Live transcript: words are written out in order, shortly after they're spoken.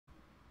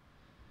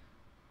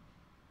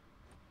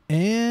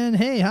And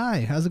hey,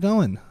 hi, how's it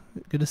going?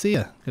 Good to see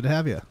you. Good to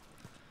have you.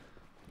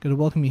 Good to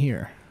welcome you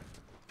here.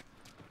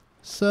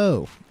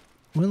 So,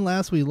 when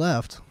last we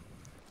left,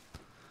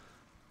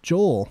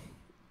 Joel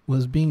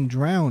was being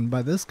drowned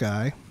by this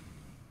guy,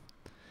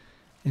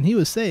 and he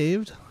was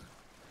saved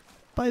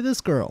by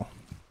this girl,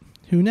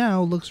 who now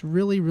looks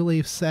really,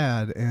 really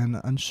sad and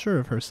unsure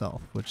of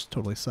herself, which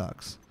totally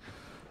sucks.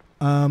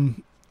 I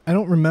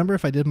don't remember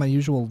if I did my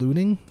usual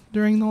looting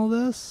during all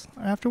this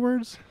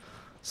afterwards.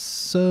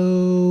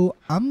 So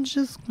I'm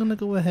just gonna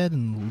go ahead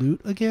and loot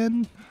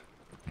again,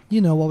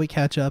 while we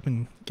catch up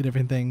and get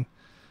everything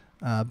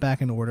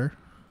back in order,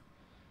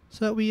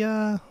 so that we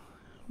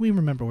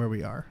remember where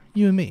we are.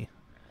 You and me,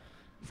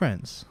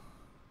 friends,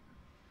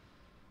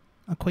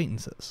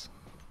 acquaintances.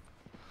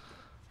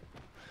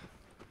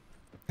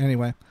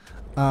 Anyway,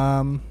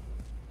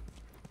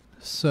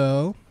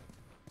 so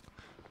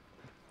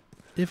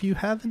if you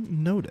haven't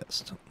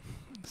noticed,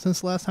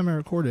 since last time I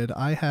recorded,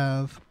 I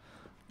have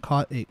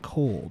caught a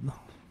cold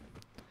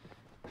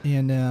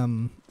and a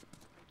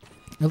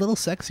little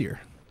sexier.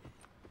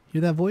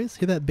 Hear that voice?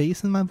 Hear that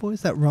bass in my voice?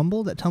 That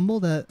rumble? That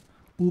tumble? That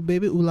ooh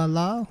baby ooh la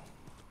la?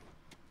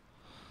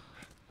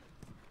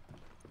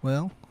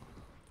 Well,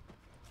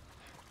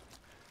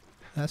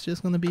 that's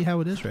just gonna be how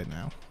it is right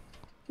now.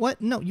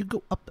 What? No, you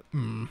go up.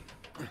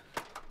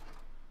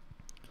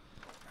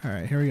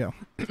 Alright, here we go.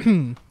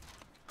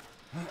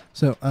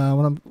 So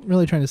what I'm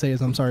really trying to say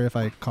is I'm sorry if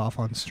I cough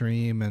on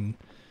stream and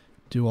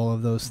do all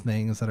of those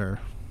things that are,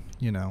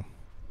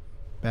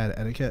 bad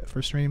etiquette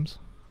for streams.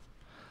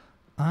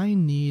 I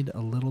need a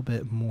little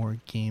bit more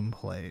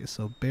gameplay,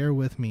 so bear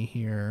with me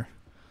here.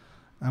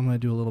 I'm going to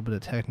do a little bit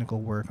of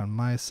technical work on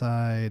my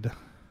side.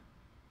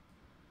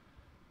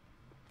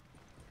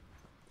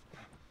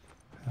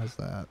 How's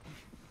that?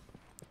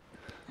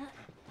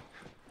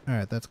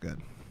 Alright, that's good.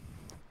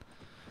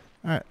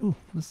 Alright, ooh,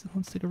 let's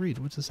take a read.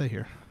 What's it say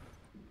here?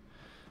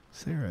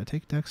 Sarah,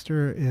 take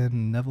Dexter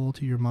and Neville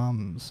to your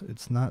mom's.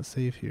 It's not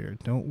safe here.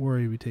 Don't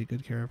worry, we take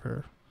good care of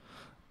her.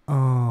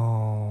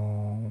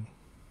 Oh.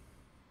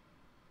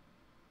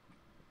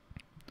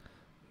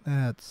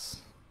 That's...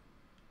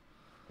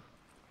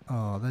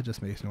 Oh, that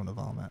just makes me want to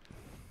vomit.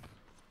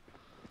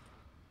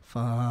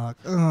 Fuck.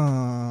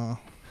 Oh.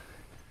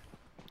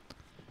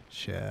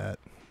 Shit.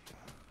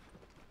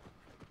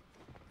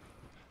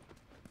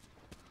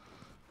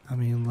 I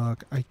mean,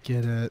 look, I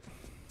get it.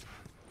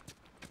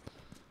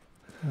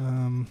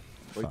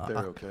 Wait there,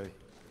 okay?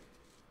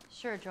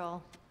 Sure,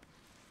 Joel.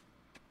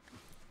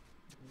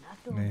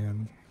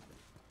 Man.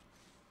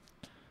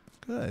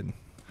 Good.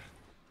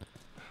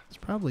 It's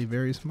probably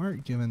very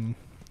smart given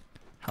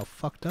how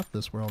fucked up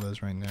this world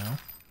is right now.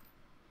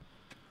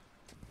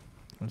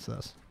 What's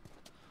this?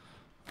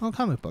 Oh,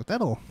 comic book.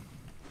 That'll...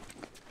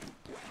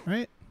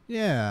 Right?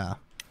 Yeah.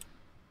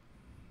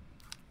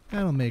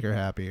 That'll make her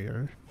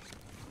happier.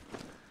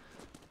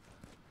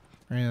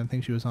 Right, I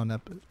think she was on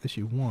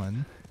issue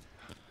 1.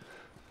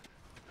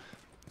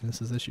 This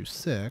is issue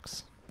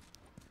 6.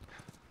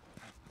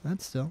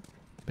 That's still.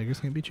 Beggars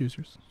can't be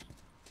choosers.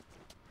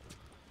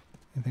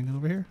 Anything good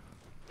over here?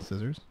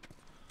 Scissors.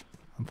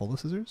 I'm full of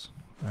scissors.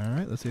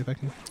 Alright, let's see if I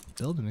can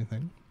build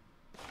anything.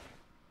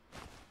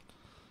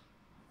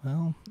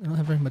 Well, I don't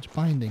have very much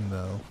binding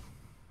though.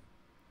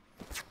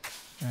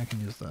 I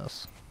can use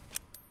this.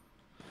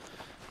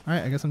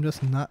 Alright, I guess I'm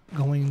just not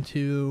going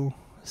to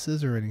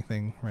scissor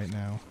anything right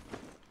now.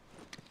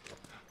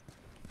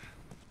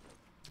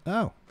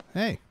 Oh,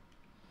 hey.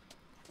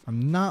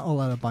 I'm not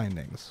allowed of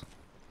bindings.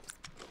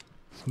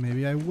 So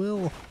maybe I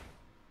will.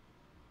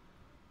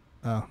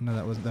 Oh, no,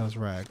 that was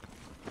rag.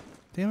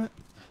 Damn it.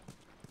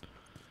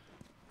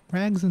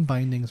 Rags and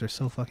bindings are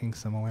so fucking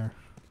similar.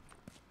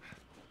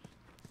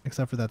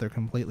 Except for that they're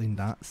completely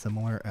not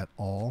similar at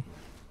all.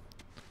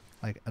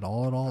 Like, at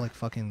all, like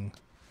fucking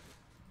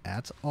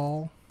at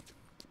all.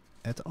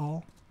 At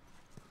all.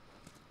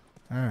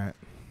 Alright.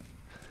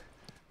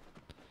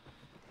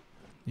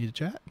 Need a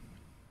chat?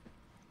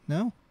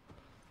 No?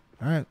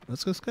 Alright,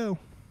 let's just go.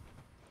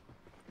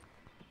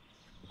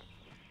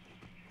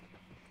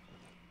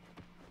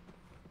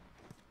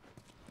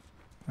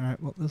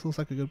 Alright, well, this looks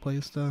like a good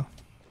place to...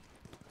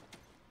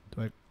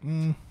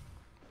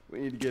 We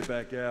need to get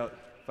back out,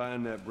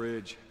 find that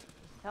bridge.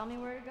 Tell me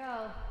where to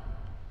go.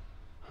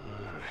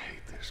 I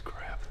hate this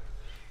crap.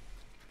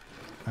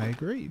 I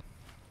agree.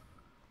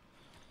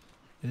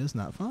 It is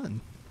not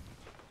fun.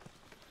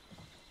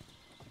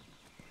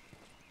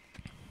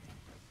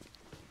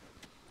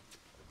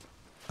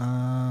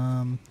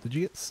 Did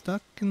you get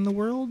stuck in the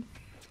world?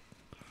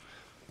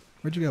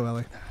 Where'd you go,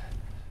 Ellie?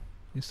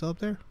 You still up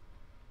there?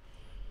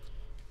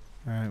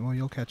 Alright, well,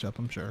 you'll catch up,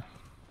 I'm sure.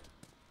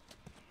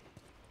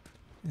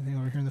 Anything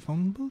over here in the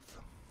phone booth?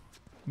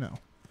 No.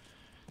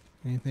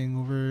 Anything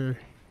over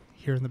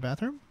here in the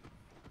bathroom?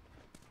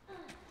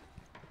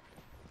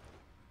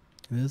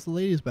 It is the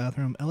ladies'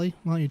 bathroom. Ellie,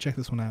 why don't you check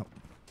this one out?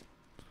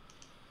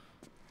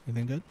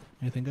 Anything good?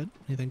 Anything good?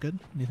 Anything good?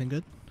 Anything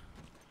good?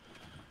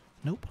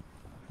 Nope.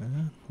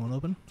 Won't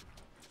open.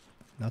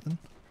 Nothing.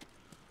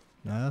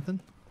 Nothing.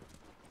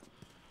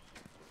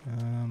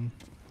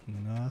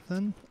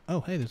 Nothing.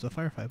 Oh, hey, there's a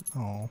firefight.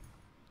 Oh.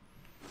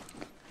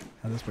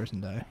 How'd this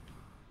person die?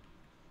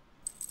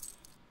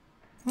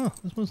 Oh,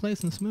 this one's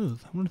nice and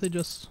smooth. I wonder if they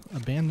just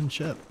abandoned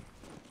ship.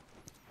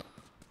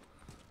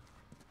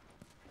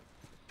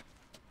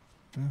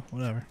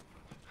 Whatever.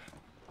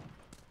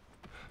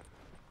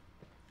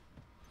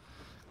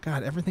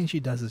 God, everything she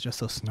does is just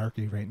so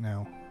snarky right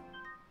now.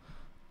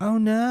 Oh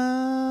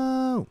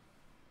no!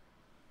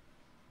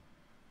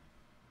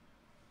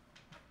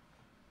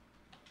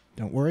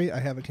 Don't worry, I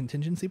have a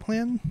contingency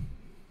plan.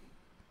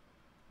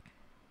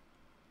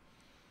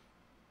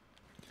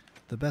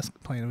 The best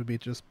plan would be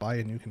to just buy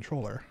a new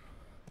controller.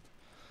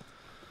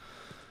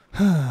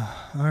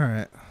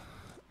 Alright.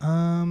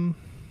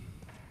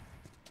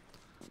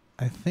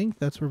 I think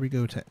that's where we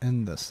go to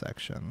end this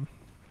section.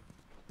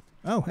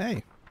 Oh,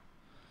 hey!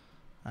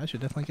 I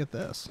should definitely get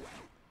this.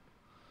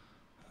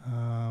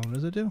 What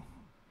does it do?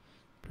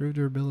 Improve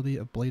durability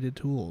of bladed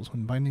tools.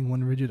 When binding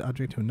one rigid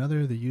object to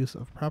another, the use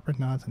of proper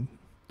knots and...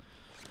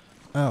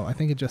 Oh, I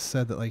think it just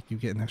said that like you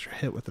get an extra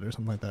hit with it or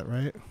something like that,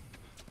 right?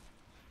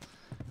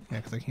 Yeah,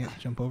 because I can't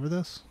jump over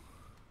this.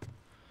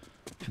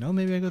 No,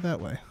 maybe I go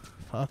that way.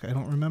 Fuck, I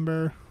don't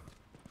remember.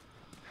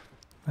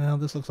 Well,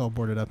 this looks all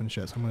boarded up and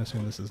shit, so I'm going to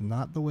assume this is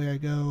not the way I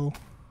go.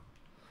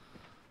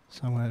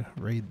 So I'm going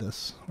to raid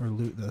this, or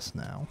loot this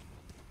now.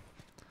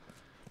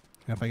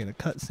 And if I get a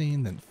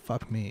cutscene, then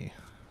fuck me.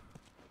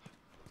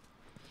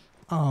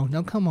 Oh,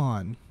 now come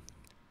on.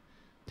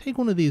 Take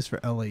one of these for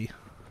Ellie.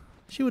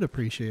 She would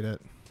appreciate it.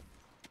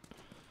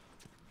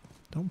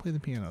 Don't play the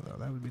piano, though.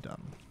 That would be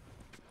dumb.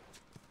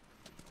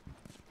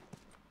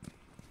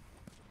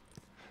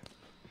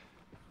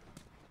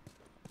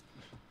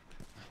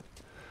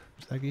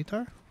 Is that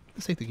guitar?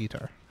 Let's take the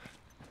guitar.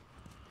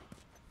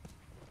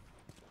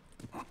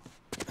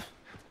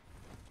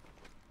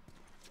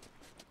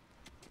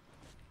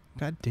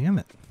 God damn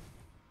it.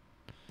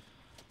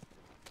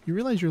 You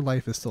realize your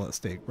life is still at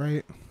stake,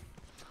 right?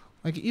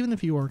 Like, even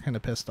if you are kind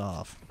of pissed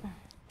off,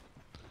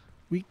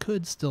 we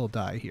could still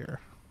die here.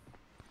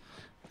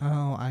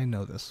 Oh, I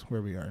know this,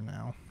 where we are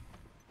now.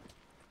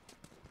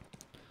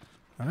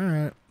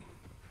 Alright.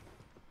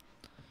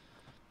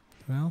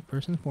 Well,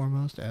 first and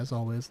foremost, as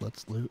always,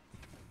 let's loot.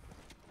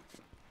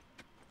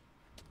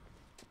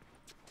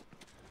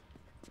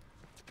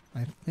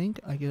 I think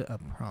I get a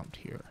prompt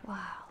here. Wow,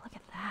 look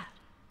at that.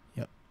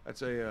 Yep.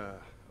 That's a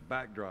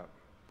backdrop.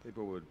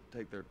 People would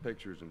take their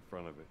pictures in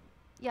front of it.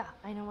 Yeah,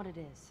 I know what it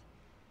is.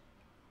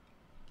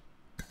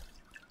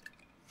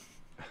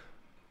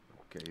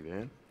 Okay,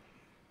 then.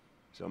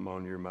 Something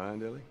on your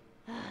mind, Ellie?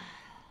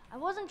 I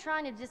wasn't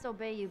trying to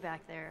disobey you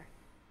back there.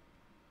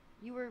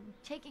 You were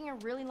taking a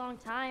really long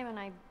time, and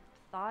I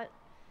thought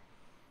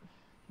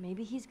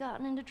maybe he's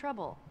gotten into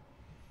trouble.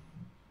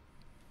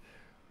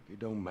 It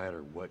don't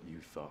matter what you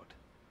thought.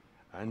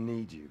 I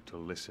need you to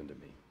listen to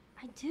me.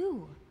 I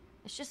do.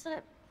 It's just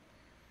that...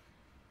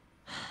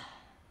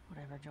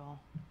 Whatever,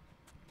 Joel.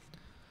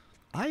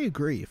 I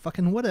agree.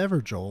 Fucking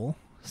whatever, Joel.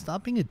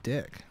 Stop being a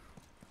dick.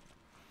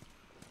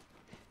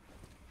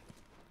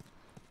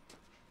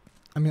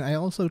 I mean, I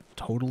also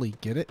totally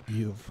get it.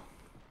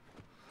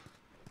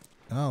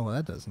 Oh, well,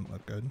 that doesn't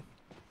look good.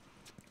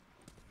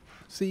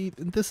 See,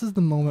 this is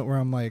the moment where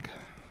I'm like,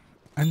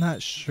 I'm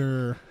not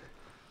sure.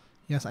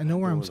 Yes, I know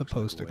where I'm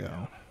supposed to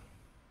go.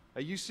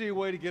 Hey, you see a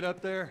way to get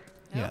up there?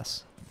 Yep.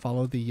 Yes.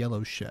 Follow the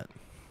yellow shit.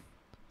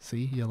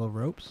 See? Yellow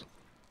ropes.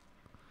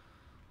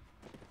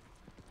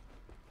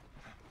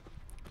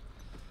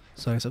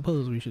 So I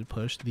suppose we should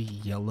push the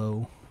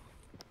yellow.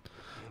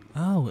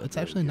 Oh, it's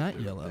actually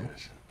not yellow.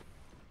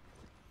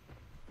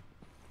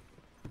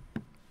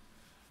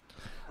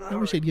 I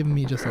wish they'd given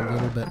me just a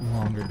little bit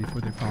longer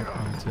before they prompt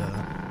me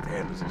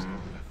Damn, this is heavier than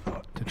I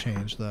thought. to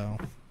change, though,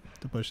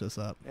 to push this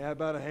up. Yeah,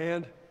 about a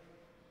hand?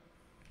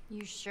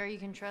 You sure you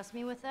can trust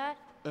me with that?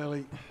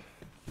 Ellie.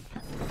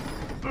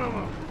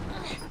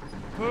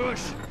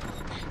 Push!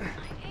 I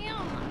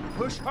am.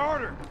 Push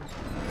harder!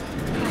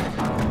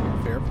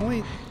 Fair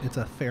point. It's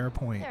a fair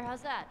point. There,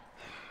 how's that?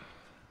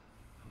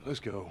 Let's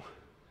go.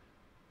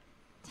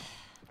 Can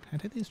I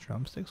take these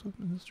drumsticks with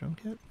this drum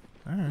kit?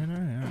 Alright.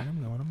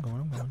 I'm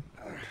going.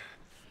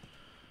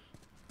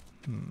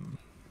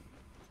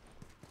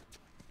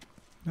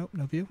 Nope,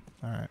 no view?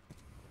 Alright.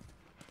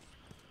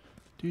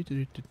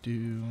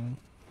 Do.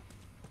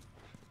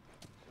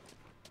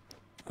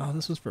 Oh,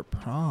 this was for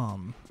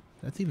prom.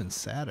 That's even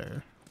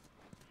sadder.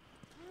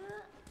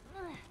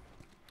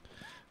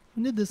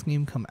 When did this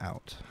game come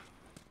out?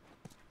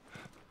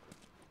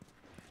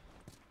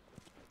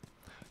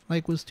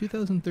 Like, was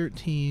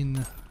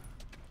 2013...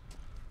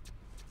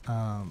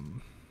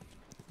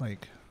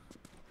 like,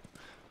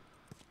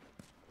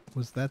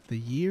 was that the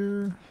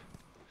year?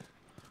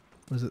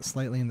 Was it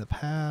slightly in the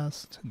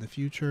past, in the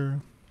future?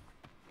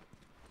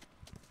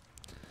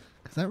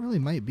 Because that really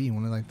might be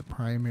one of like the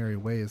primary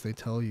ways they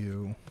tell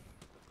you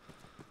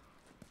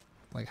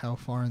like how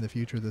far in the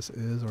future this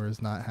is or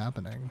is not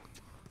happening.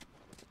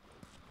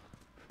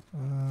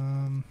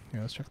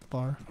 Here, let's check the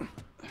bar.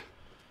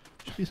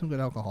 Should be some good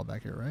alcohol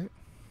back here, right?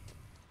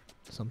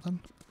 Something?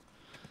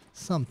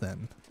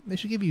 Something. They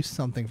should give you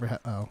something for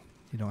oh,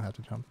 you don't have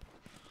to jump.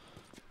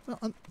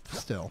 Well,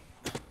 still.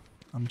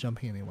 I'm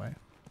jumping anyway.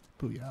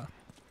 Booyah.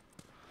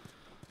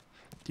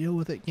 Deal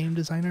with it, game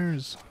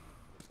designers.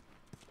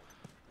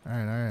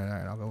 Alright, alright,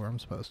 alright. I'll go where I'm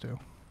supposed to.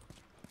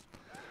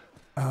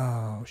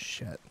 Oh,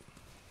 shit.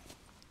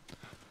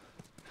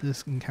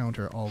 This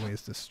encounter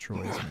always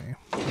destroys me.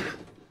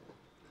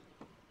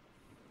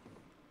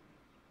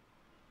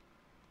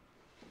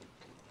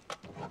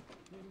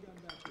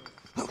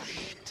 Oh,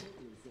 shit.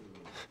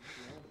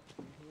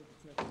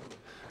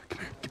 Come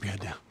here. Keep your head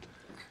down.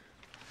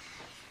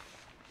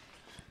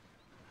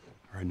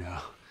 All right,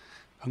 now,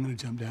 I'm gonna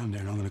jump down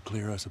there and I'm gonna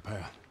clear us a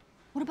path.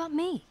 What about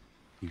me?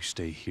 You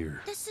stay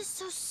here. This is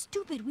so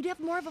stupid. We'd have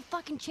more of a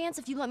fucking chance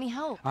if you let me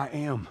help. I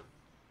am.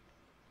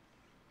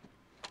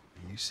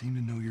 You seem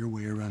to know your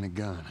way around a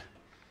gun.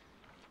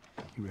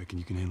 You reckon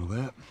you can handle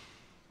that?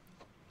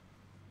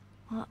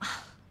 Well,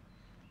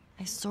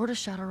 I sort of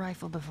shot a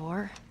rifle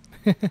before.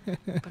 But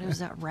it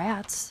was at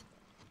rats.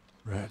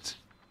 Rats.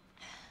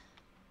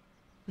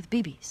 With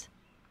BBs.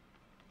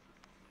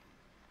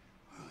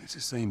 Well, it's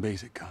the same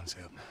basic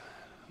concept.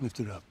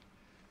 Lift it up.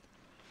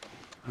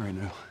 All right,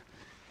 now.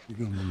 You're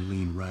going to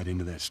lean right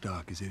into that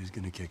stock, as it is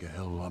going to kick a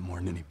hell of a lot more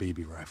than any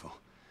BB rifle.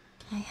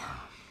 Okay.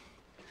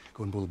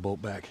 Go and pull the bolt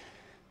back.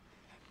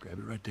 Grab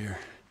it right there.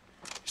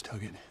 Just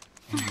tug it.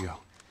 There you go.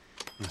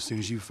 And as soon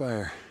as you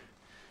fire,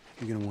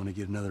 you're going to want to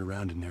get another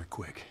round in there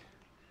quick.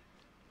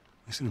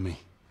 Listen to me.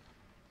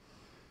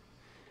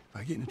 If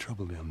I get into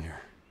trouble down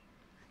there,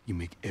 you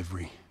make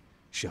every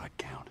shot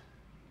count.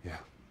 Yeah.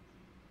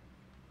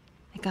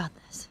 I got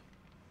this.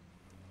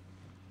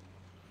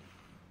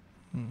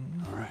 All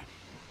right.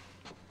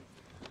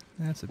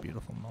 That's a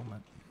beautiful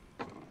moment.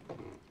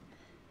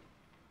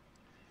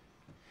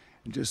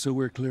 And just so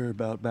we're clear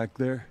about back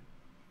there,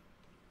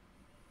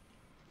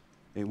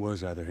 it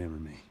was either him or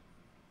me.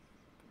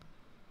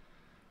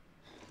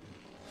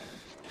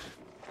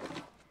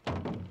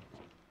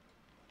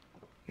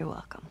 You're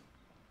welcome.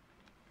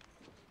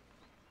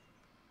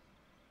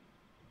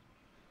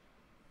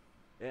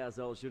 Yeah, that's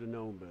all I should have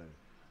known better.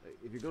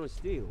 If you're gonna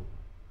steal,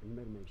 you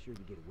better make sure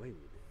you get away with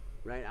it.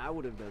 Right? I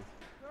would have done.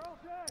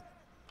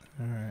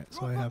 Alright,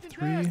 so I have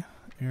 3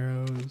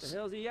 arrows. What the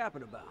hell's he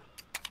yapping about?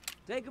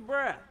 Take a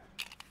breath.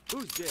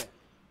 Who's dead?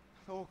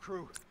 The whole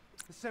crew.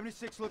 The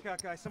 76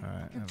 lookout guy. Some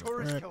Alright, fucking have a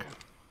tourist brick. killed him.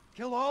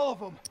 Kill all of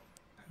them.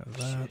 Have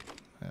that.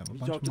 I have a You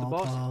bunch of talked to the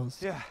boss?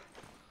 Molotovs. Yeah.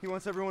 He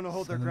wants everyone to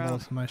hold Send their them ground.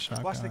 both to my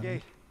shotgun. Watch the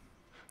gate.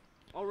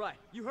 All right,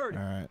 you heard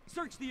him. Alright.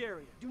 Search the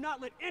area. Do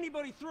not let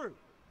anybody through.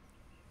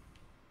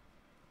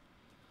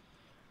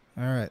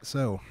 Alright,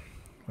 so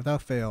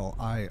without fail,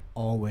 I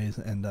always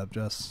end up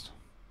just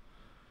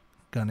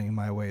gunning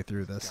my way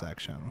through this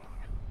section.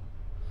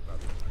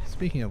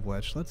 Speaking of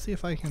which, let's see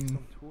if I can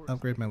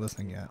upgrade my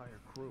listening yet.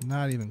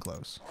 Not even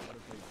close.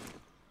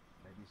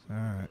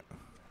 Alright.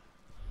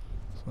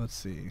 So let's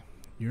see.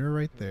 You're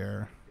right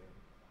there.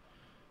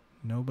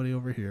 Nobody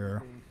over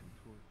here.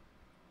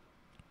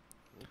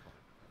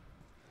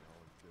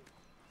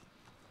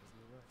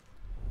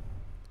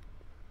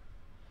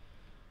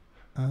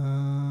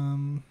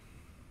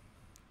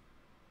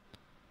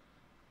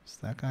 Is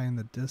that guy in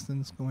the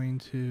distance going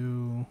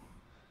to...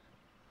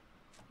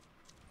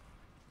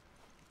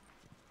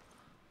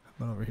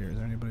 How about over here? Is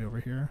there anybody over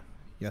here?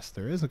 Yes,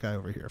 there is a guy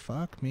over here.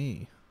 Fuck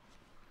me.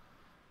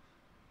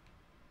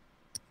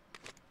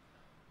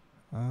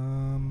 What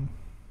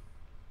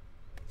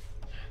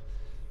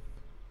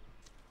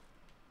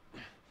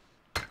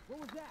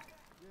was that?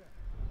 Yeah.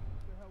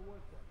 What the hell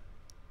was that?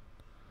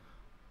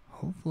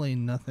 Hopefully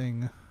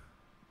nothing...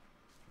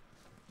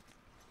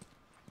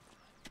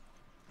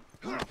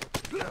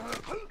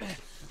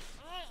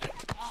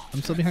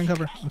 I'm still behind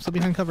cover. I'm still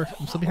behind cover.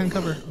 I'm still behind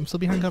cover. I'm still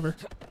behind cover.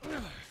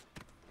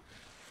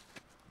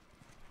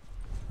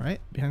 Right?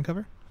 Behind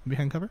cover? I'm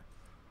behind cover?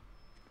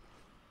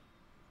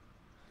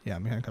 Yeah,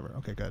 I'm behind cover.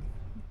 Okay, good.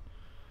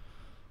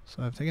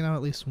 So I've taken out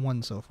at least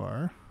one so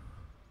far.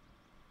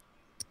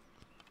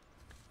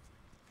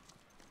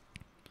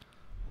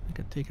 I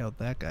could take out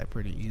that guy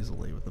pretty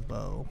easily with the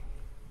bow.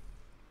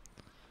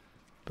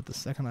 But the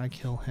second I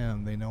kill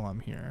him, they know I'm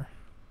here.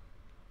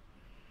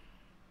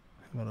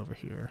 How about over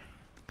here?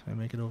 Can I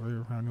make it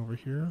over around over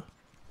here?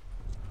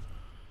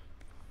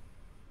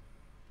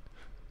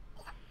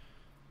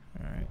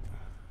 Alright.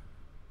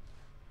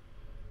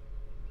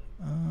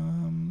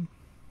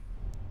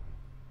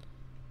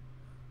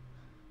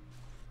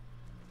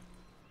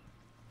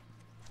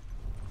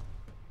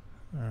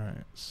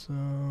 Alright,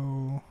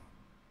 so...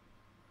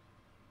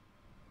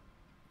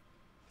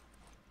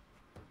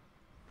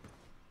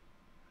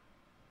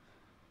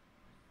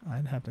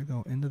 I'd have to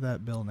go into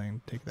that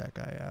building, take that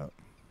guy out.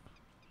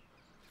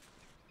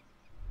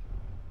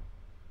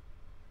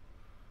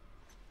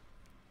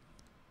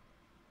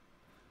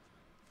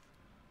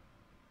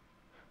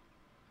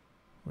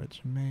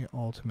 Which may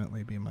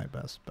ultimately be my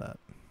best bet.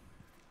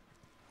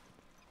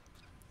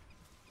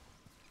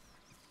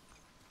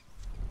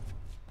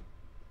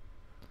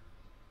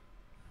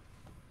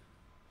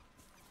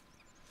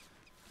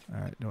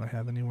 Alright, do I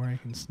have anywhere I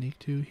can sneak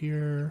to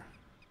here?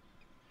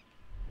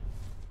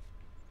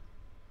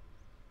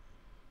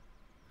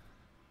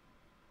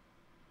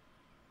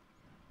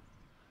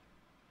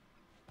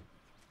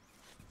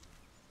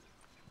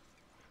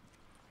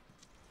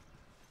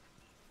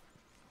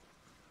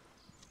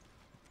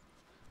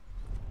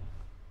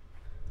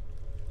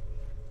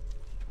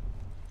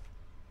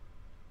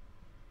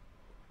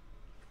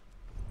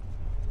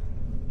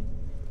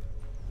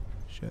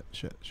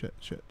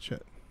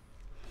 Shit.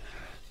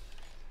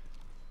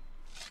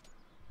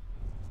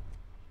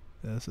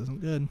 This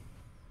isn't good.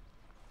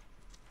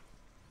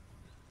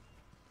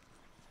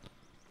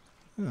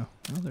 Oh, well,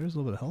 there's a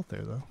little bit of health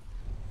there, though.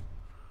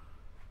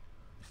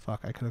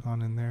 Fuck, I could have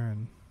gone in there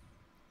and...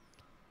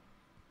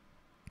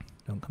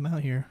 Don't come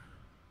out here.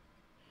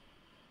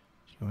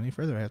 If you go any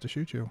further, I have to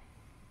shoot you.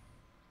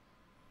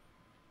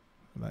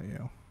 What about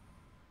you?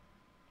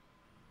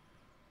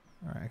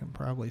 Alright, I can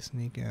probably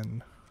sneak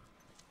in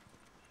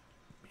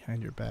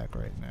behind your back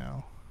right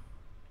now.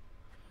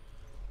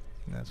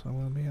 And that's what I'm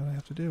going to be able to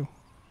have to do.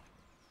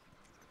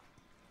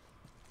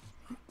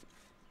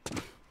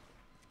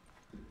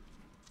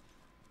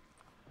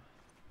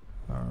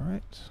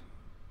 Alright.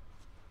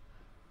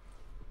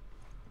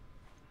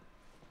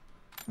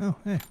 Oh,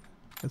 hey.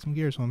 Got some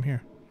gears while I'm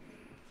here.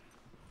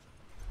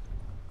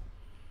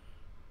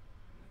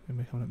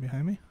 Anybody coming up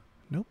behind me?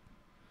 Nope.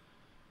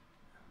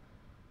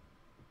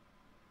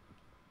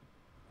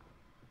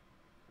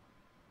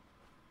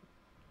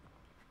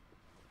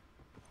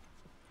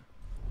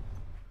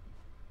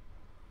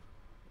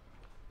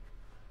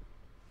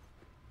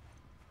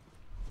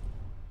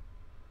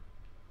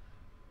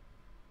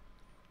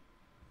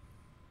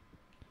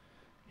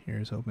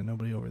 Here's hoping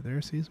nobody over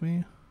there sees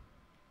me.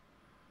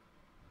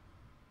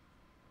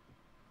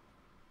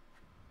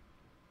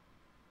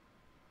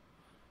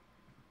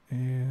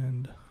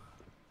 And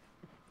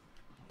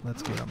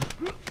let's get him.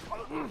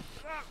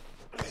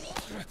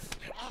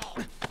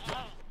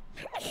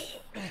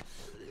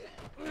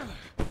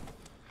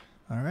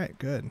 Alright,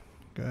 good.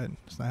 Good.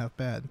 It's not half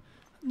bad.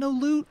 No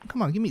loot?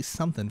 Come on, give me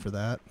something for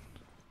that.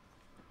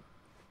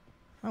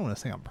 I don't want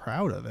to say I'm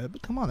proud of it,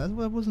 but come on, that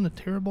wasn't a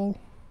terrible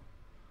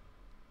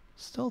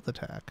stealth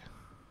attack.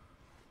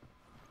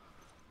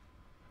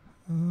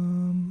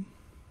 Alright,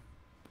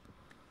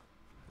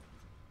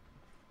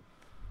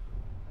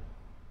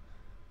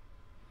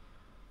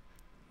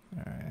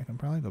 I can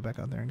probably go back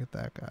out there and get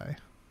that guy.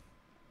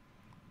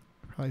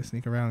 Probably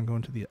sneak around and go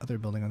into the other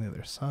building on the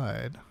other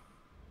side.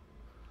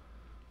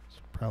 It's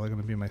probably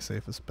going to be my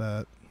safest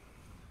bet.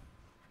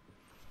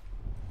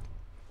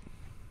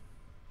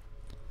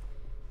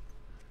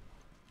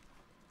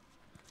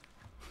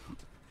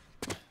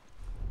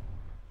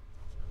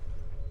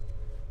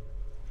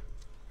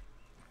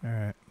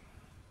 Alright.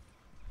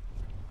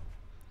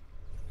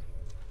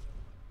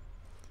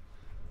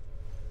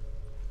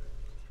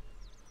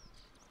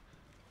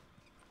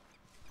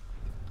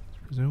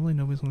 Presumably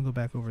nobody's going to go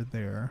back over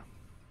there.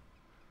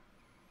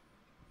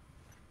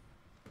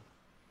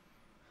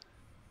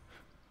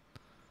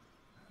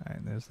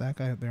 Alright, there's that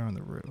guy up there on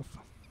the roof.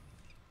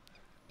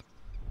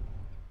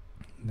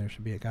 And there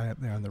should be a guy up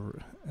there on the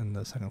in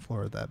the second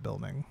floor of that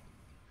building.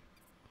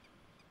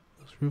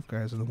 Those roof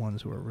guys are the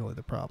ones who are really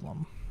the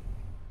problem.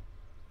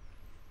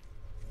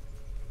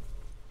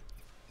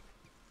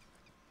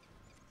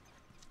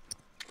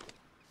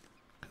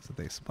 Because if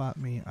they spot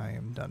me, I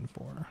am done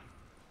for.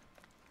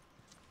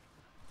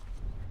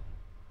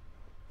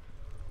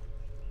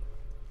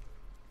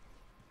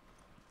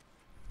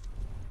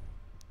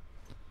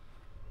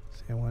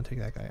 I want to take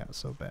that guy out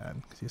so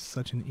bad because he's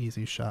such an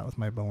easy shot with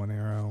my bow and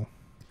arrow.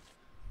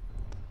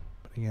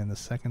 But again, the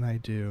second I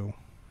do,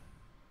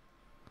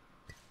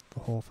 the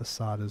whole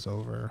facade is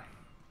over.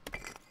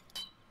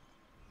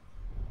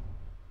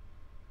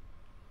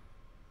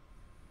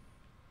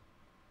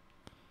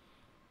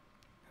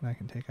 And I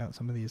can take out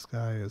some of these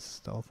guys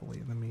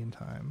stealthily in the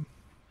meantime.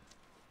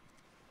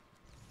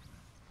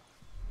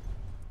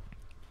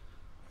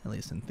 At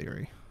least in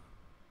theory.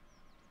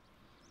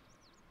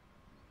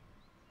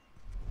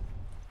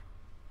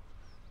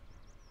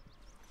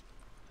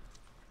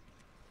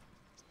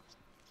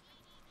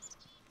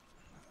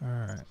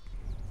 Alright.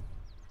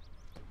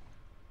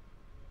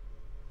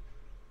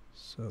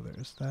 So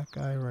there's that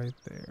guy right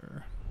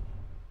there,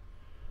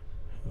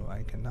 who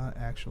I cannot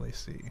actually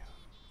see.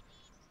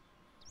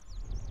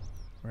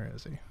 Where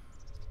is he?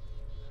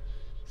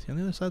 Is he on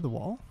the other side of the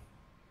wall?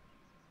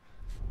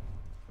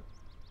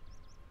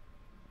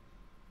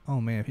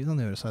 Oh man, if he's on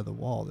the other side of the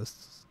wall,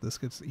 this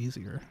gets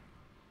easier.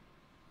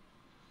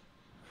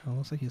 It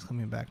looks like he's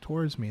coming back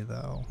towards me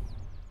though.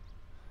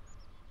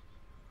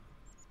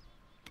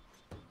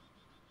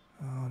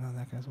 Oh no,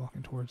 that guy's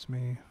walking towards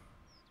me.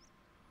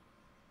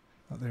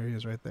 Oh, there he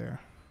is right there.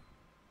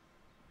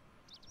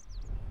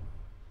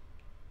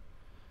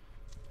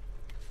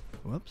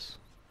 Whoops.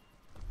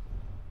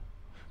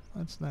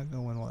 Let's not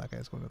go in while that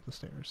guy's going up the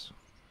stairs.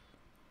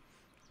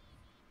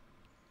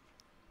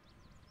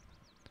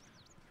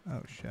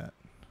 Oh shit.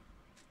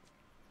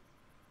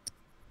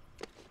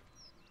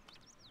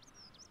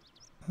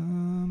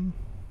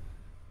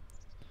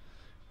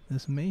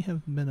 This may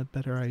have been a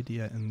better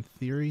idea in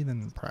theory than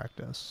in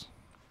practice.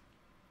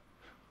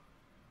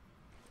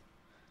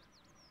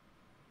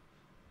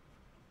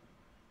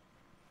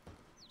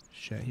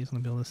 Shit, he's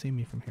gonna be able to see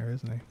me from here,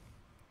 isn't he?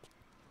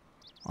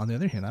 On the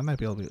other hand, I might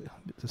be able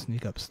to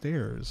sneak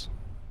upstairs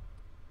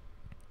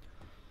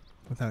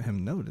without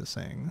him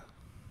noticing.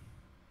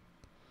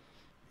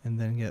 And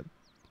then get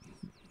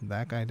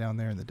that guy down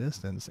there in the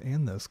distance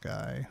and this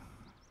guy.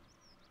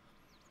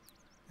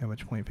 At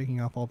which point,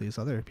 picking off all these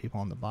other people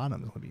on the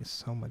bottom is going to be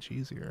so much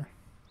easier.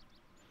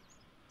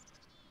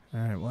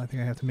 Alright, well, I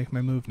think I have to make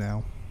my move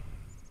now.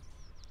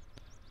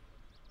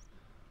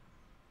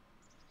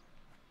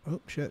 Oh,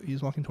 shit,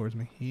 he's walking towards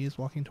me. He's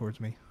walking towards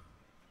me.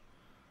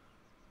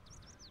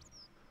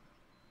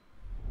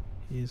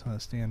 He's going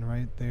to stand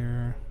right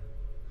there.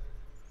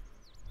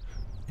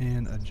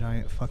 In a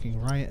giant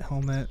fucking riot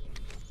helmet.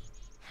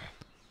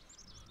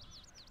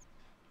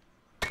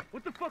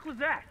 What the fuck was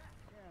that?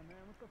 Yeah, man,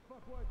 what the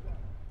fuck was that?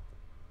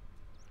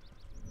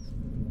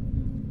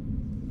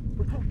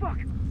 Oh, fuck!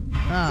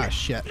 Ah,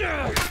 shit. You're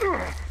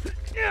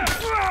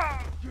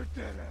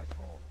dead,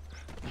 asshole.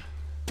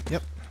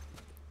 Yep.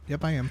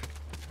 Yep, I am.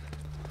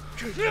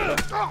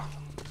 Oh,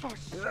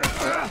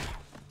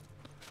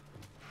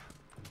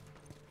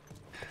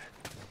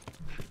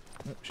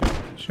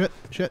 shit. Shit.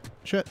 Shit.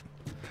 Shit.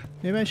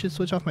 Maybe I should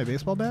switch off my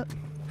baseball bat?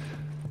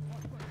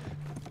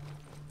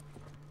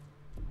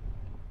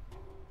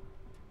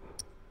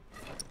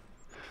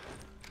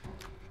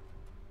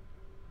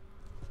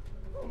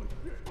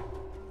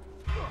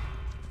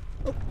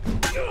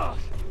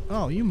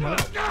 Oh, you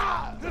mother...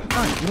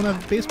 Fine, you wanna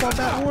have baseball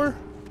bat war?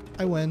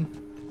 I win.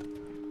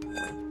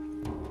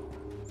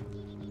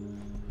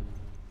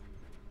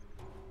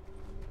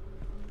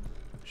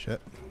 Shit.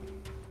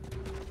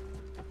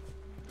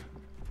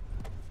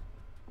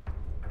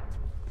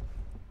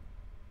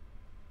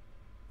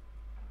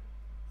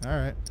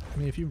 Alright. I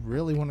mean, if you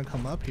really want to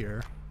come up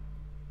here...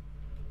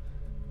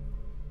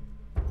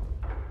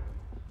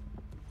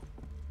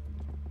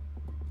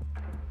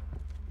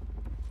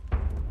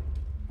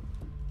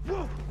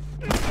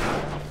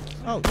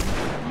 Oh,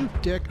 you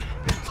dick.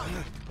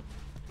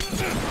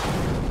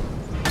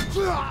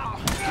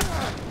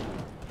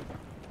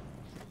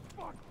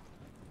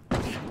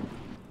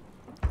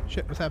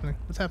 Shit, what's happening?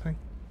 What's happening?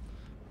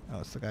 Oh,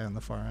 it's the guy on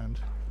the far end.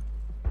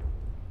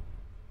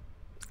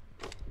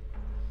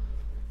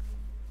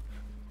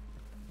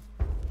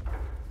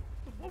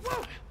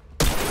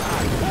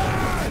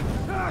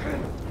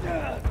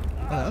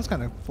 Oh, that was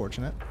kind of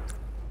fortunate.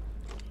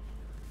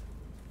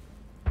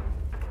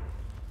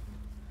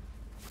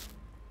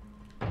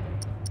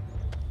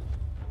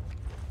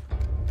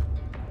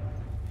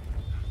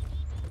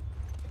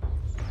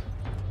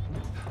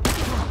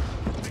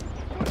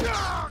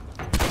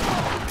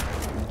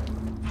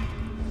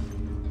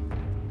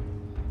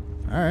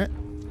 Alright.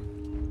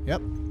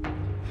 Yep.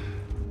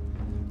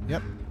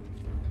 Yep.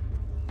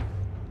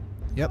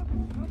 Yep.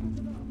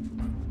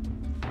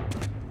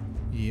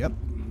 Yep.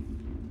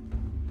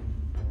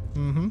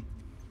 Mm-hmm.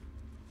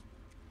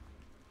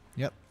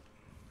 Yep.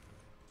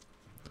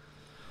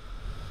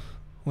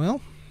 Well,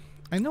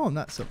 I know I'm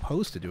not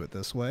supposed to do it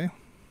this way,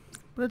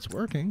 but it's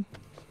working.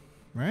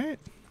 Right?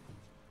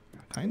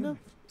 Kind of?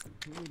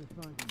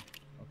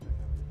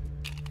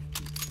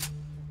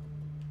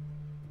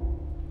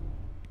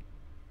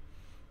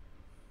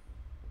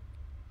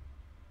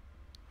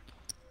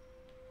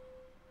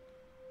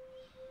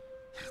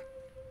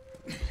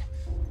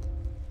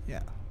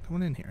 Yeah, come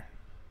on in here.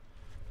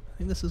 I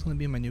think this is going to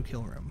be my new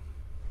kill room.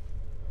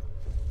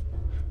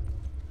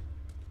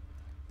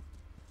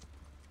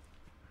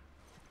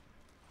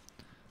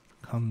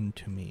 Come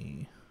to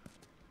me.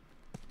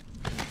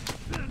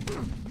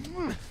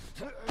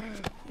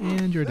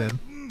 And you're dead.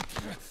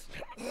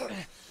 Did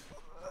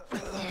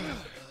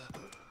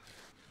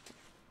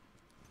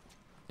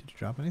you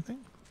drop anything?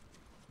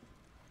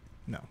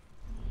 No.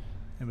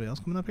 Anybody else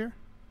coming up here?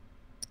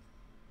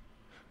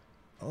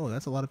 Oh,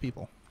 that's a lot of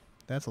people.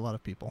 That's a lot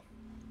of people.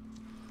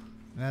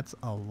 That's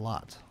a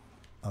lot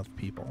of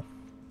people.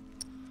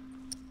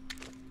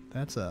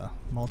 That's a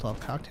Molotov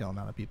cocktail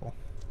amount of people.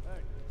 Hey,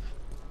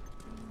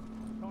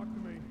 talk to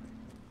me.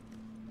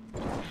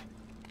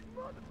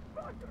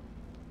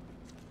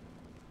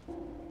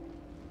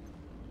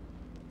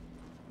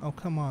 Oh,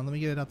 come on. Let me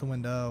get it out the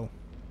window.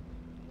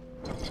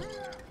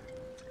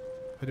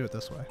 I do it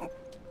this way.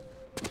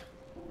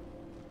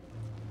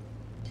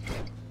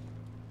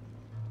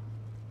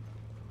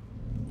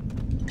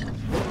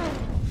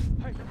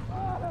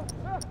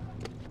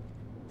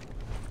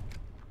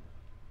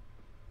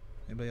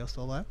 Anybody else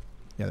still alive?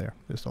 Yeah, they're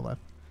still alive.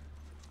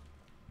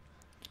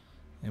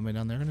 Anybody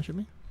down there gonna shoot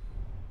me?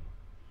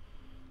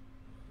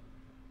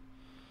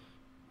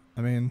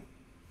 I mean,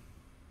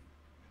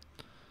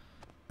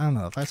 I don't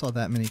know. If I saw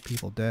that many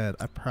people dead,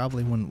 I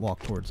probably wouldn't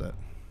walk towards it.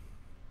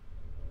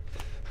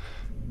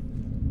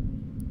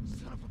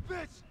 Son of a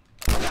bitch!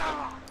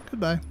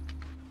 Goodbye.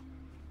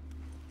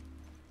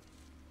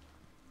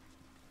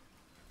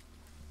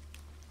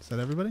 Is that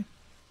everybody?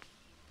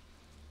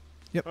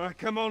 Yep. All right,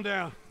 come on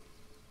down.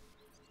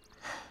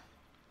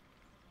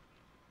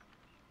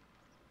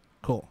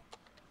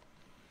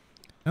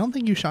 I don't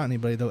think you shot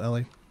anybody though,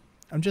 Ellie.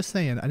 I'm just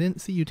saying, I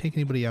didn't see you take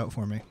anybody out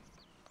for me.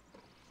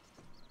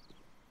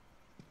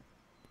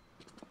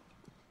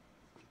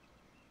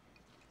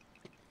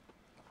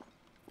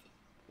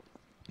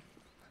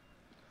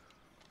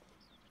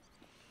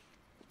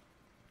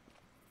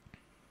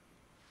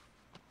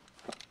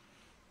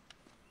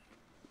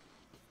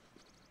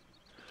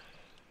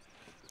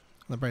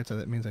 On the bright side,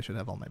 that means I should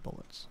have all my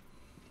bullets.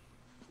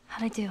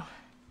 How'd I do?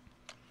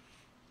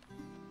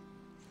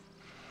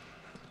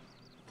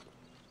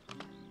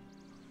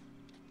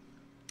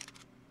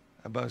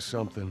 How about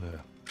something a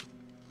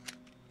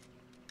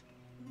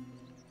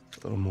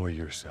little more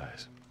your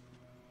size?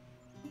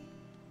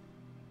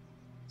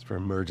 It's for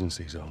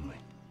emergencies only.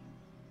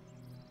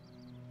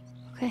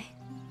 Okay.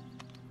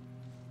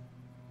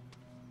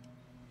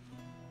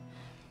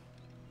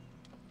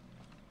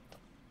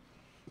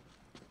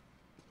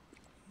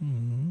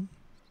 Hmm.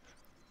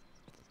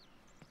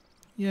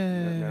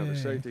 Yay. Now the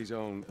safety's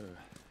on.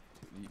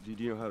 Do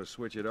you know how to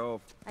switch it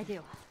off? I do.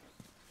 You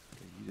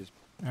just,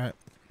 Alright,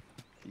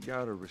 you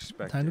gotta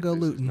respect Time to it. go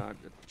This is looting. not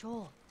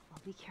Joel,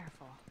 I'll be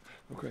careful.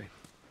 okay.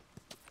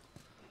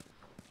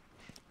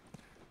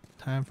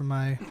 time for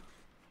my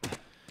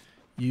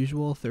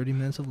usual 30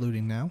 minutes of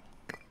looting now.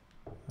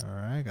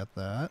 Alright, got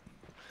that.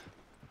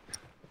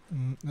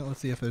 Now let's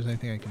see if there's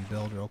anything I can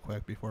build real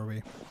quick before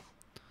we...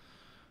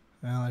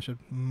 Well, I should...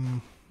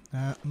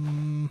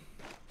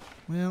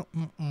 well,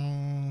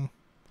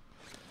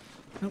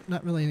 nope,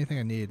 not really anything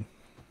I need.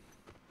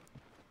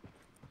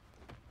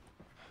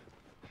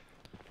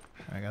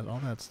 I got all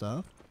that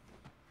stuff.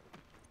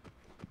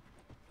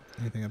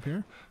 Anything up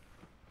here?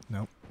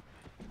 Nope.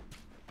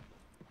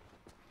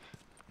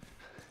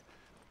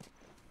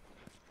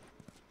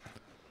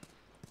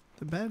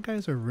 The bad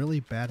guys are really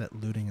bad at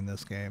looting in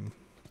this game.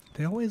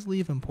 They always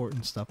leave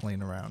important stuff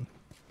laying around.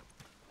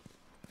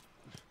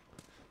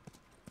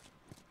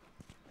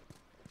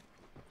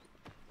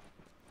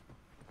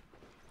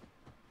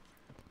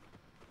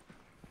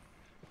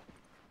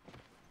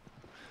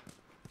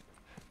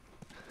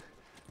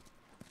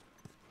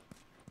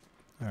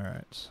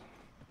 Alright.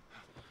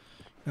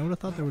 I would have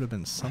thought there would have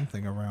been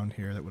something around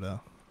here that would have...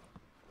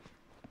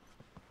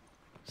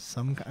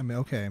 I mean,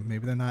 okay,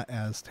 maybe they're not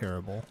as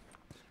terrible.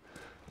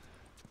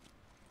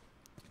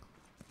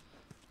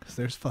 Because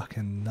there's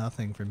fucking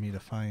nothing for me to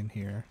find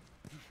here.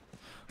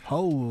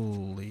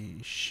 Holy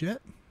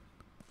shit.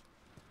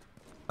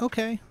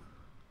 Okay.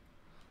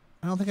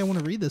 I don't think I want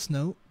to read this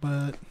note,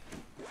 but...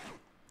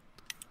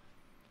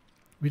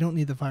 We don't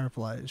need the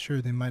Fireflies.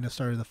 Sure, they might have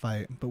started the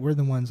fight, but we're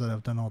the ones that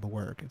have done all the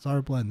work. It's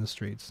our blood in the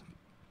streets.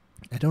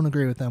 I don't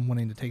agree with them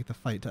wanting to take the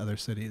fight to other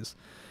cities.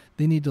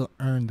 They need to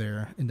earn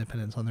their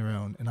independence on their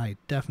own, and I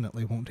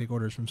definitely won't take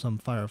orders from some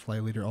Firefly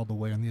leader all the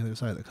way on the other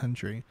side of the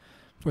country.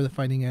 Before the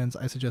fighting ends,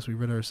 I suggest we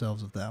rid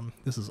ourselves of them.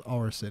 This is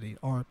our city,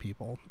 our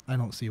people. I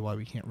don't see why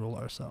we can't rule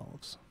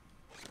ourselves.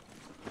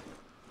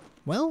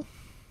 Well,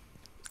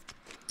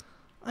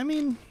 I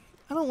mean,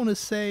 I don't want to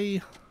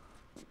say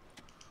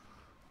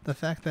the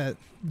fact that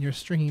you're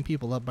stringing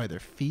people up by their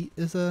feet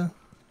is a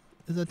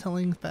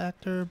telling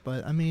factor,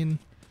 but I mean,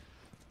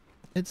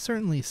 it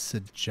certainly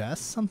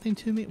suggests something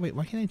to me. Wait,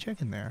 why can't I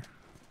check in there?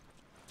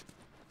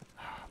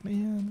 Oh,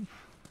 man.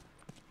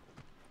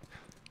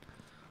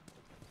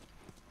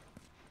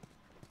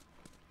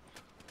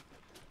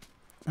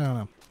 I don't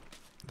know.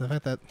 The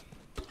fact that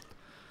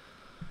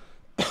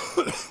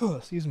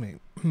excuse me.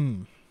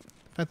 The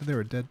fact that there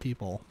were dead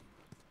people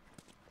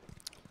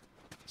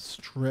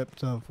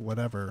stripped of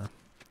whatever.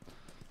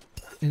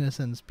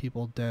 Innocents,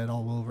 people dead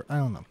all over. I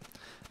don't know.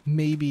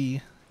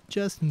 Maybe,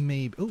 just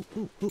maybe. Ooh,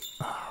 ooh, ooh.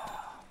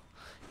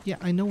 Yeah,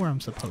 I know where I'm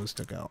supposed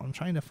to go. I'm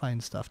trying to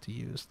find stuff to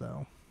use,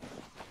 though.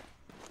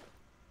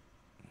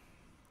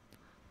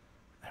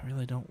 I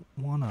really don't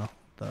wanna,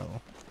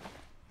 though.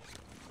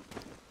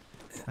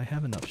 I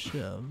have enough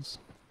shivs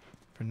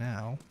for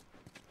now.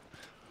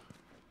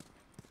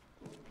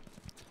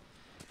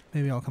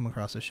 Maybe I'll come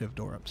across a shiv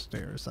door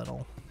upstairs.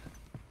 That'll...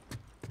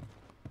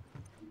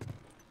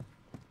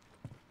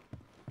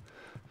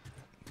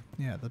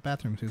 Yeah, the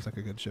bathroom seems like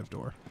a good shiv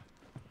door.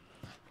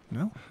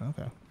 No?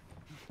 Okay.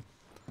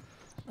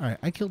 Alright,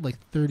 I killed like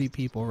 30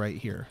 people right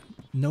here.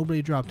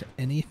 Nobody dropped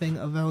anything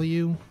of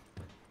value.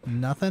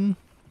 Nothing.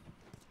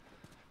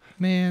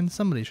 Man,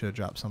 somebody should have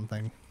dropped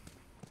something.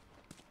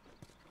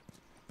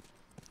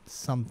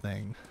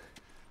 Something.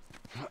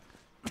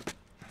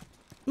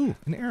 Ooh,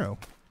 an arrow.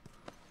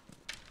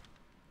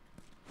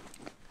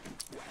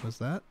 Was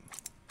that?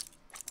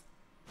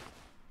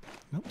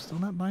 Nope, still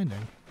not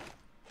binding.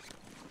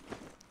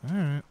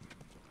 Alright.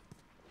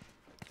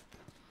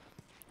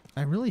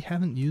 I really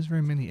haven't used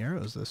very many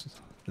arrows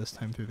this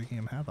time through the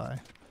game, have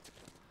I?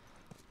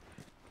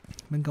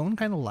 Been going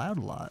kind of loud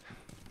a lot.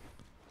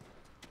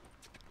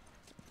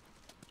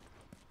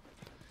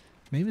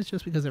 Maybe it's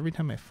just because every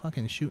time I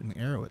fucking shoot an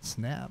arrow, it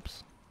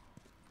snaps.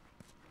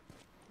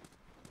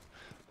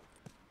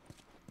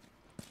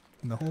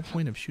 And the whole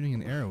point of shooting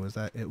an arrow is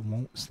that it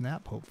won't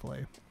snap,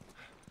 hopefully.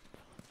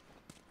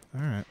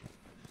 Alright.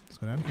 Let's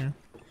go down here.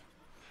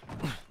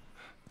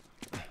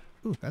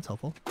 Ooh, that's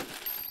helpful.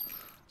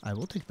 I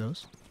will take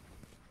those.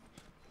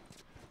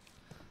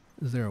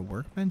 Is there a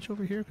workbench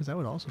over here? Because that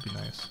would also be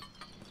nice.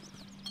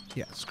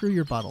 Yeah, screw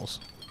your bottles.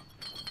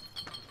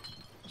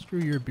 Screw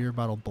your beer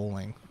bottle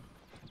bowling.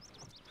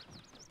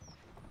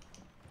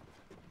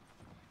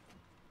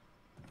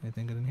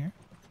 Anything good in here?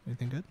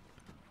 Anything good?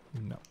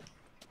 No.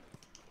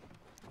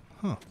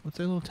 Huh, what's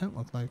that little tent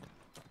look like?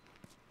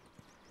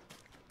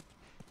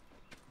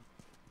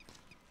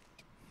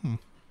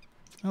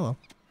 Oh well.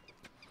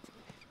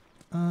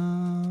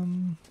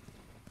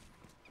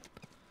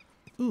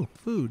 Ooh,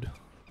 food.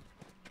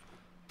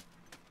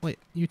 Wait,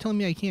 you telling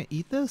me I can't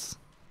eat this?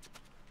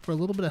 For a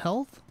little bit of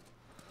health?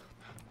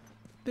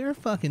 They're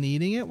fucking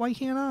eating it, why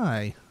can't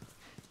I?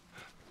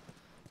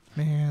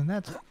 Man,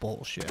 that's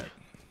bullshit.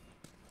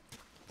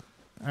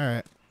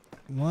 Alright.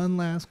 One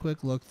last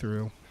quick look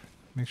through.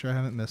 Make sure I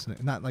haven't missed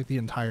it. Not like the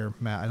entire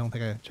map. I don't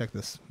think I checked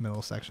this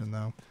middle section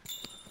though.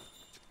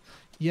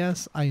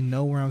 Yes, I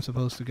know where I'm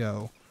supposed to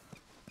go.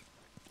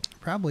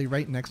 Probably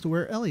right next to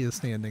where Ellie is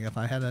standing if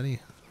I had any...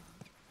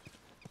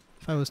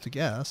 If I was to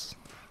guess.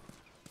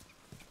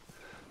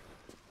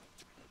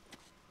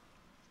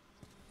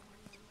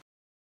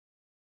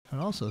 I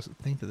would also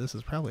think that this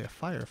is probably a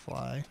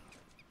firefly.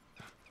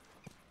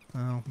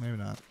 Oh, maybe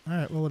not.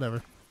 Alright, well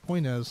whatever.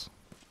 Point is,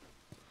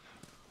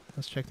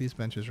 let's check these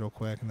benches real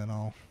quick and then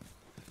I'll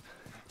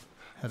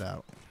head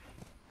out.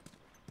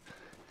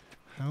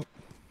 Nope.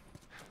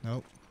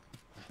 Nope.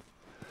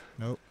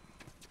 Nope.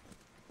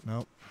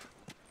 Nope.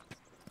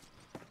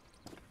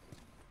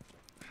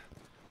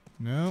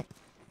 Nope.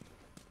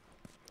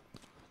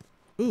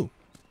 Ooh.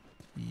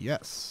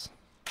 Yes.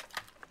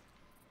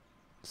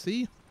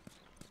 See?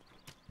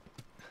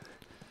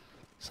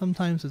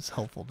 Sometimes it's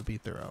helpful to be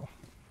thorough.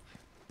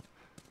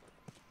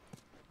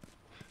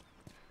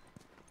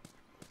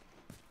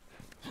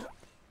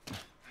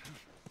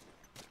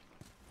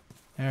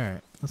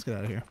 Alright, let's get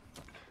out of here.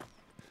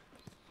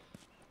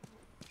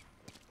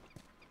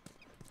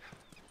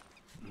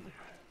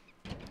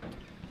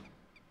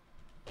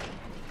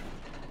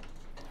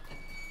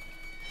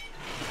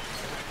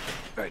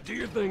 Alright, do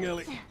your thing,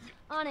 Ellie.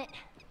 On it.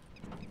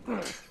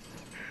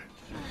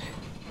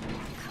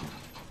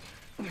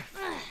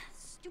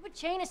 Stupid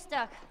chain is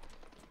stuck.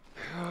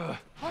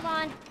 Hold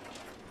on.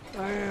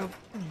 I am.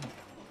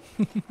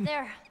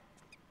 There.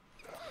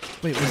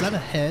 Wait, was that a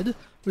head?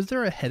 Was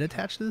there a head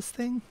attached to this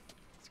thing?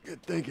 It's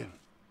good thinking.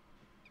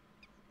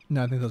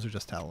 No, I think those are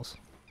just towels.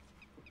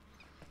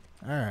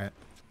 Alright.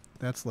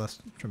 That's less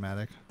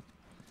dramatic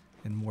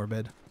and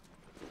morbid.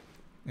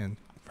 And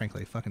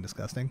frankly, fucking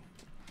disgusting.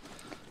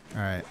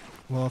 Alright.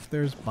 Well, if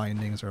there's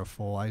bindings or a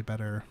full, I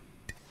better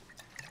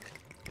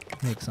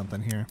make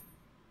something here.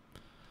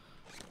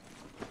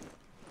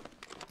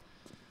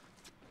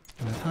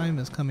 And the time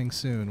is coming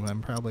soon when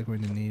I'm probably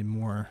going to need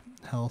more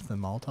health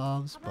and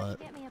Molotovs, How about but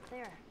you get me up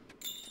there?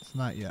 it's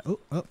not yet. Oh,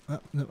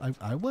 no,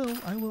 I will.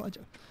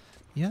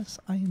 Yes,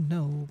 I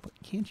know, but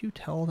can't you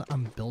tell that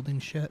I'm building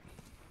shit?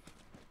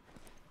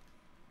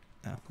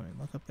 Now, let me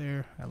look up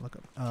there. I look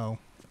up. Oh.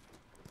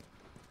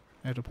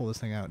 I have to pull this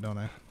thing out, don't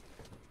I?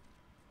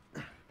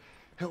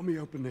 Help me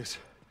open this.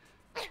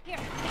 Here.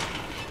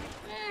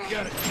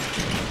 Got it.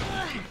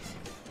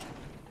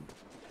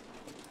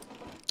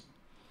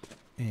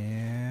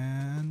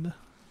 And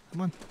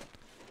come on.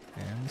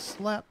 And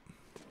slap.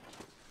 I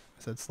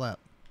said slap.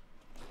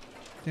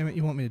 Damn it,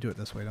 you want me to do it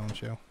this way, don't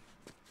you?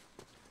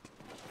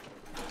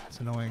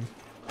 It's annoying.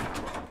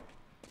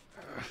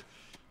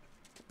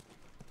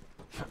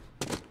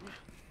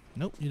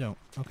 Nope, you don't.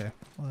 Okay.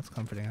 Well, that's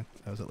comforting.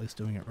 I was at least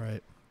doing it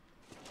right.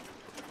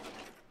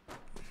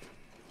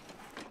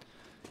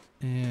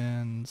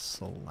 And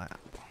slap.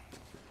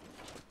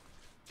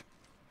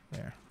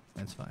 There.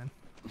 That's fine.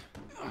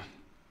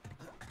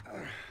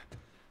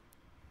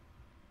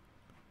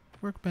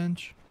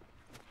 Workbench.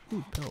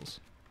 Ooh, pills.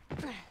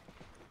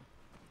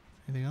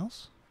 Anything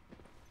else?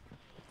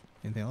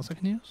 Anything else I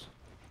can use?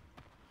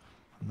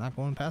 I'm not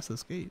going past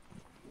this gate.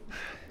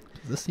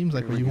 This seems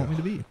like where you want me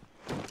to be.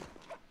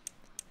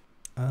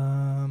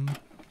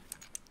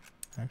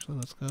 Actually,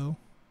 let's go.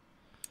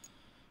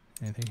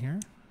 Anything here?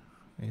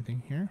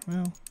 Anything here?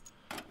 Well,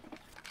 that's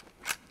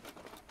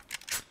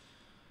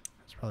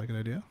probably a good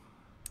idea.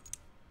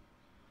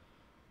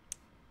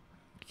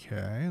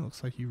 Okay,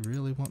 looks like you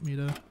really want me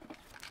to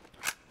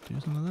do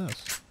some of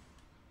this.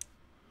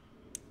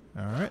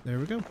 Alright, there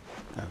we go.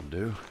 That'll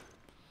do.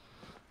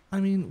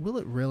 I mean, will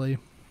it really?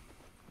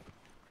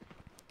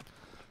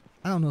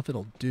 I don't know if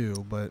it'll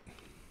do, but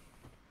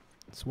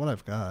it's what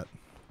I've got.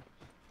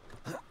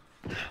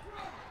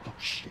 Oh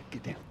shit,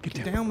 get down.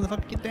 Get down,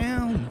 motherfucker, get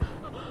down!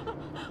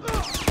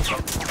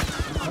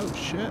 Oh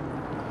shit.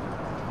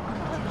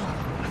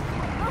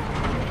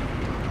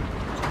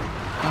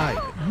 Hide.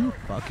 You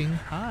fucking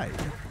hide.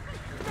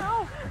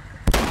 No.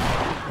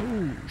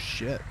 Oh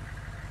shit.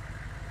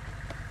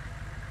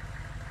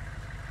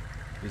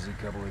 Busy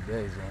couple of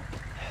days, huh?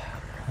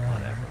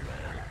 Whatever.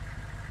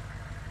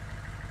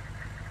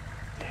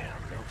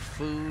 Damn, no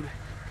food,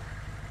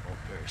 old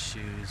pair of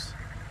shoes.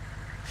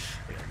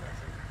 We got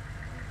nothing.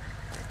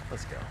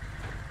 Let's go.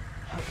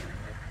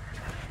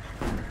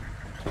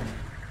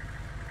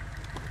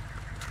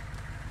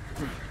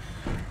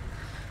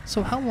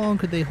 So how long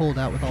could they hold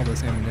out with all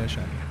this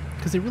ammunition?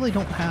 Because they really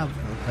don't have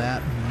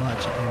that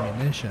much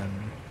ammunition.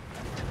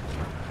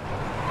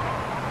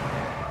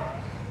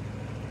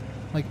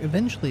 Like,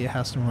 eventually it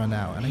has to run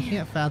out, and I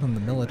can't fathom the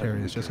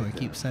military is just going to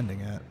keep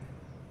sending it.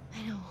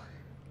 I know.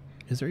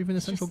 Is there even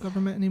a central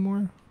government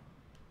anymore?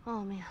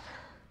 Oh, man.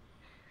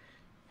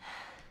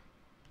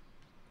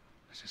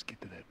 Let's just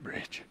get to that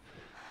bridge.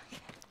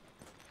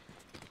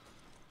 I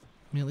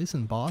mean, at least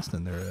in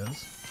Boston there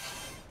is.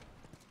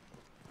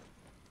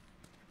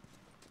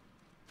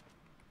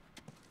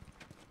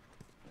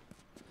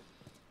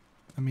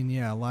 I mean,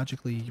 yeah,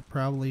 logically you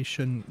probably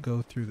shouldn't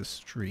go through the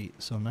street,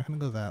 so I'm not going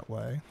to go that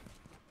way.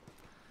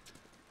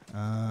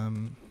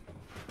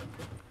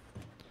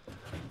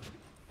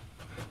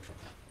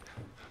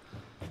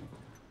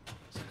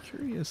 Just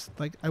curious,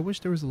 like, I wish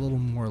there was a little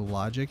more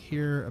logic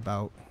here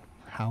about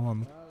how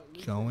I'm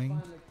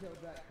going.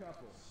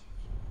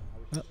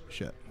 Oh,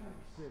 shit.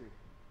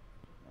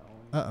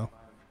 Uh-oh.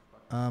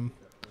 There could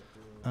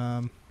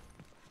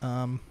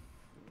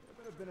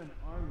have been an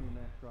army in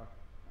that truck.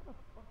 How the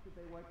fuck did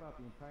they wipe out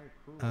the entire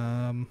crew?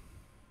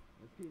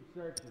 Let's keep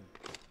searching.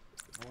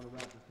 I want to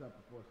wrap this up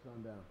before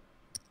sundown.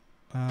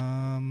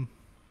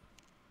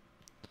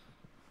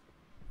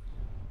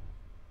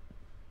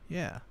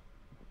 Yeah.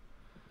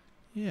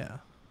 Yeah.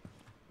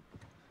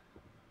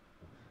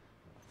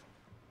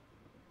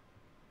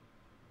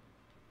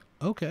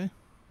 Okay.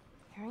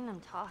 Hearing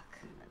them talk,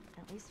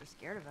 at least they're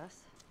scared of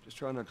us. Just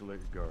try not to let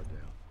your guard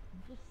down.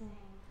 I'm just saying.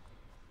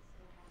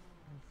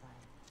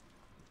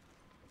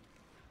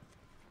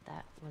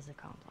 That was a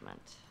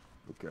compliment.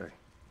 Okay.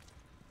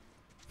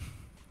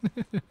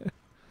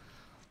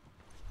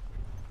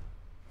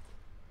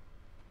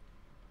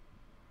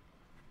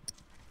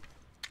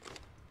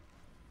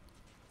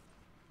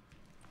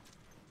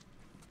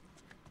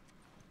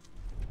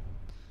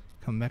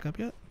 Come back up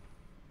yet?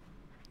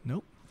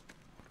 Nope.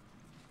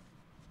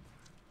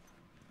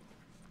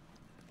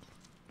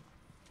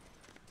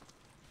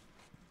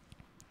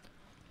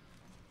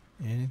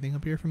 Anything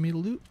up here for me to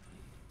loot?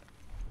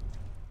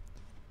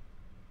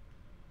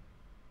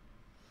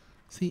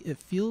 See, it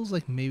feels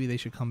like maybe they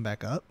should come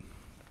back up.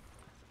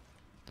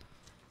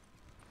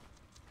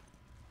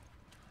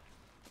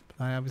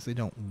 But I obviously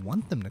don't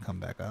want them to come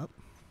back up.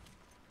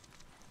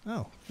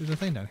 Oh, there's a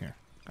thing down here.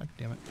 God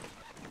damn it.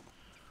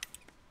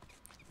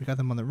 We got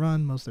them on the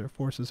run. Most of their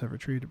forces have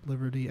retreated to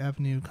Liberty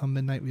Avenue. Come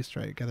midnight, we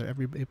strike. Gather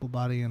every able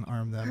body and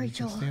arm them. Hurry, You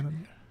can Joel. stand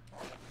on...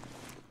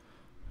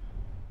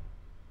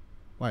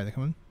 Why are they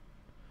coming?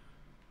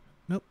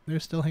 Nope, they're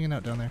still hanging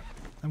out down there.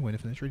 I'm going to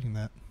finish reading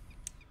that.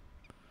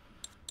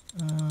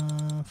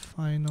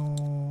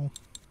 Final...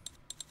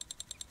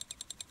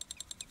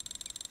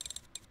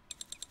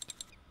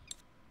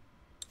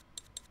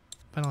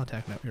 Final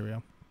attack note, here we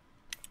go.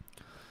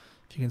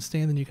 If you can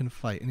stand, then you can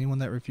fight. Anyone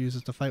that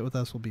refuses to fight with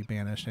us will be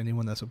banished.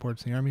 Anyone that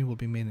supports the army will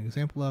be made an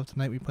example of.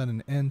 Tonight we put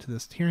an end to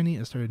this tyranny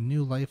and start a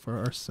new life for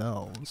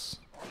ourselves.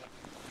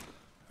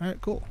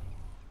 Alright, cool.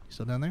 You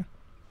still down there?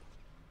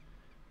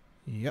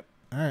 Yep.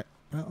 Alright.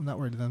 Well, I'm not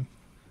worried then.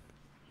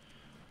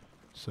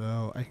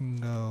 So, I can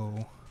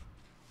go...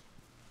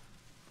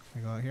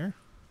 Can I go out here?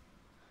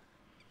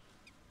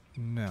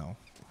 No.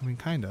 I mean,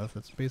 kind of.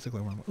 That's basically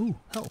where I'm... Ooh,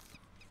 health.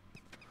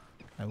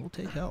 I will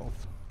take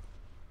health.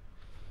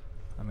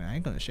 I mean, I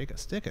ain't gonna shake a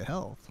stick at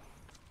health.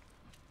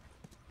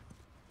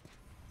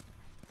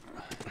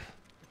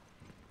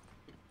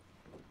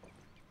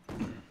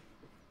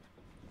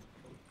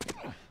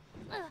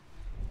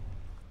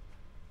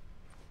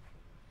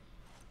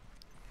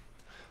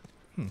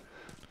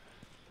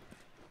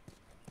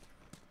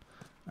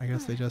 I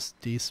guess they just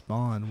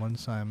despawn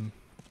once I'm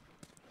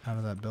out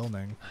of that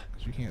building,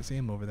 because you can't see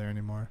them over there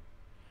anymore.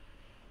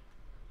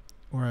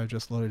 Or I've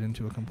just loaded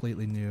into a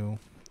completely new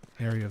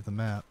area of the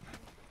map.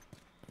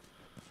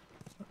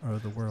 Or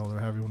the world, or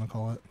however you want to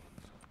call it.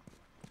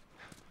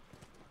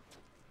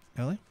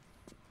 Ellie?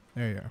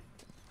 There you are.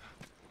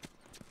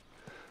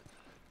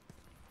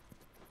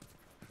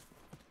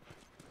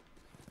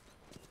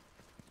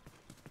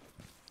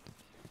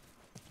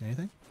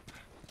 Anything?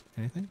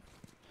 Anything?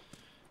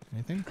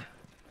 Anything?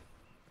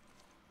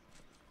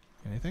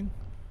 Anything?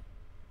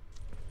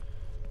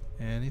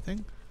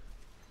 Anything?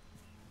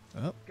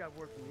 Oh. Got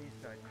work from the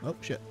east side. Oh,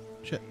 shit.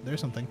 Shit, there's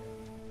something.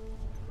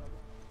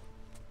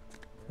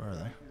 Where are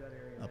they?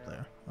 Up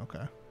there.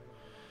 Okay.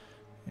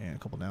 And a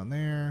couple down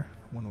there.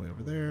 One way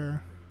over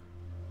there.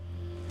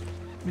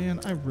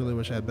 Man, I really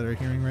wish I had better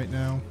hearing right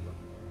now.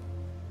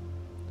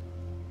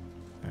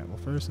 Alright, well,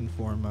 first and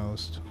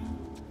foremost...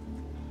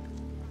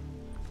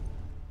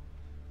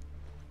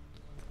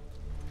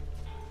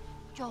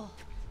 Joel.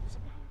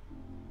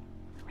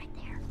 Right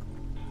there.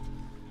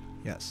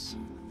 Yes.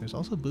 There's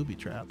also booby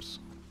traps.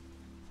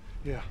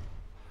 Yeah,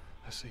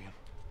 I see him.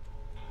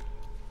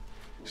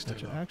 Stay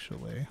Which low.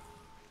 actually...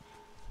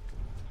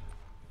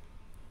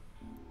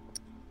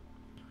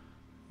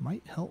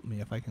 might help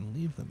me if I can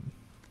leave them.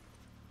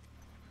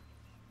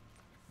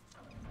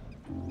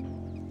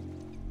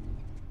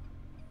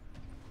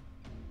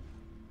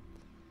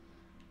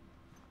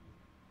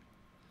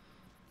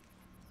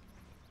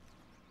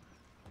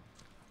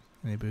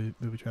 Any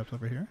booby traps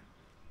over here?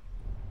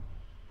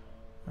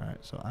 Alright,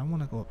 so I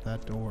want to go up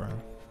that door.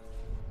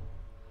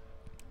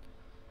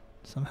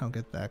 Somehow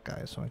get that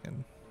guy so I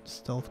can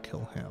stealth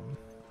kill him.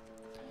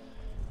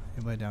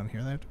 Anybody down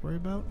here that I have to worry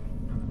about?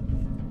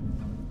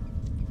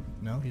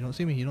 No, you don't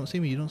see me, you don't see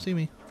me, you don't see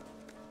me.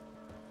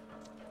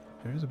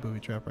 There's a booby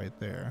trap right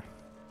there.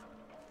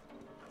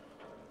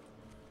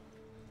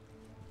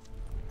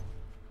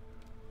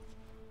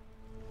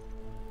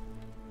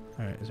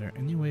 Alright, is there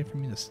any way for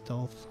me to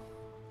stealth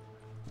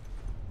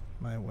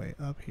my way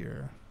up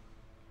here?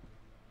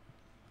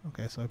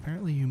 Okay, so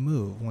apparently you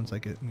move once I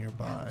get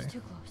nearby. That was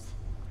too close.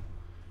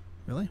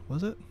 Really?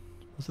 Was it?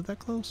 Was it that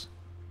close?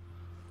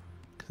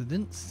 Because it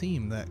didn't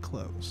seem that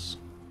close.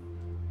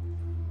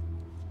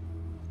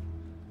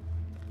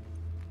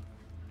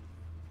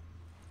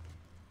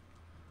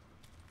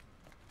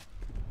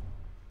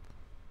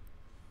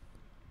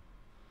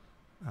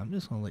 I'm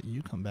just gonna let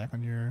you come back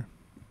on your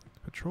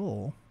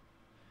patrol,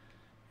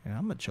 and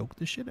I'm gonna choke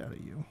the shit out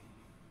of you.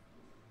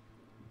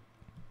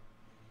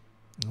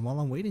 And while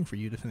I'm waiting for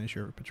you to finish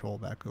your patrol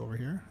back over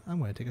here, I'm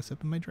gonna take a sip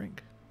of my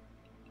drink.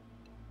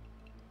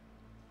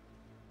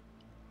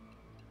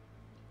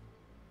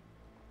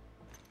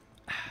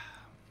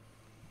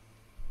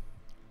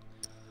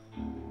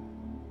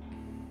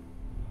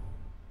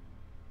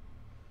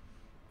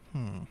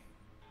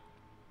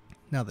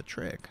 Now the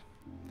trick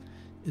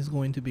is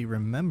going to be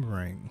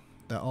remembering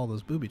that all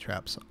those booby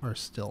traps are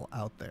still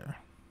out there.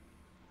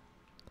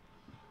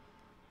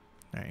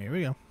 Alright, here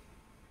we go.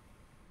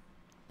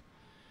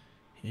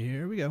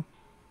 Here we go.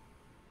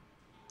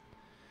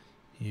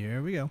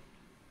 Here we go.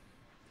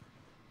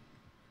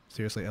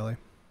 Seriously, Ellie?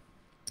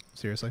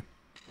 Seriously?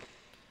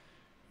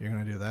 You're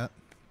gonna do that?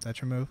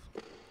 That's your move?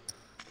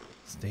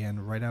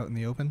 Stand right out in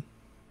the open?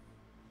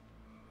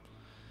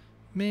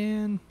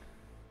 Man.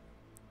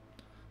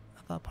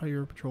 I thought part of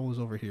your patrol was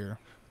over here.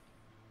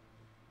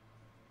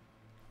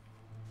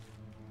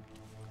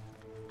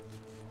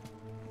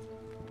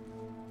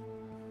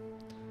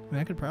 I mean,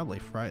 I could probably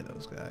fry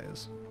those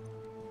guys.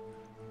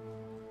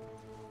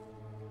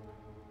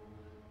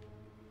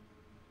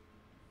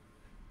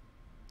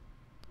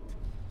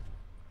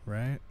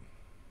 Right?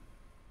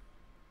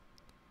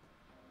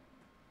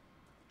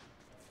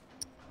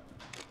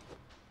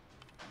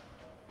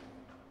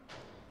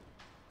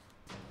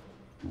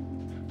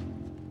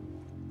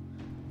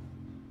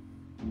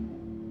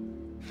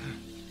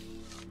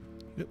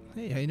 Yep.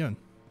 Hey, how you doing?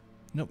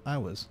 Nope, I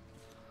was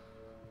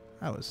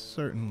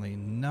certainly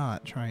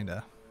not trying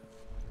to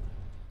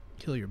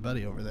kill your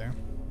buddy over there.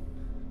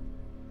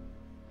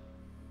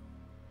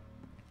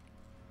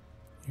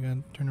 You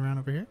gonna turn around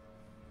over here?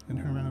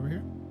 Gonna turn around over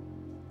here?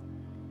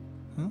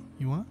 Huh?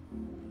 You want?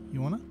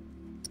 You wanna?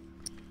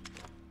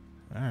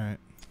 Alright.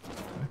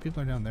 How many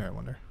people are down there, I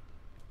wonder?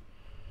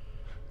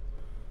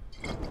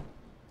 Do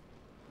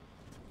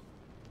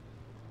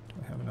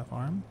I have enough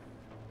arm?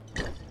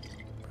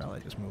 Probably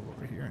just move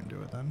over here and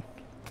do it then.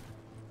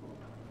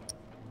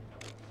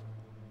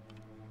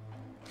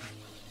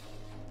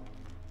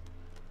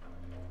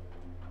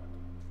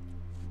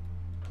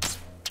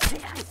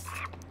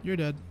 You're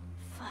dead.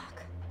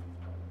 Fuck.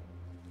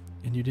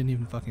 And you didn't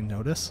even fucking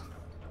notice?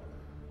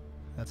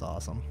 That's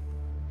awesome.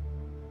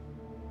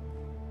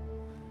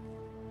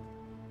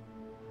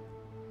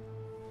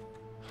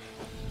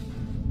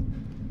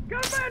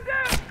 Got a man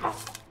down!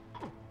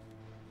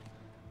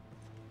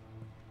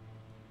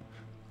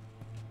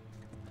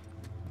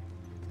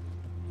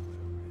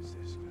 Where is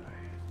this guy?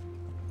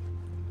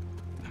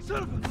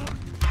 Son of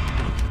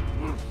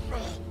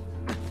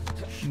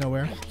a...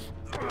 Nowhere.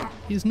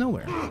 He's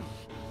nowhere.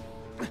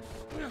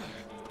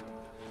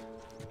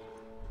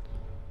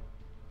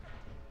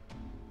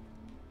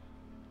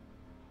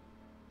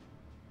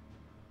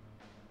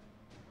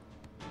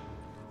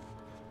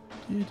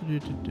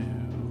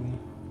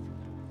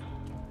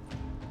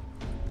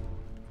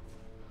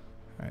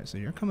 Alright, so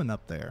you're coming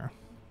up there.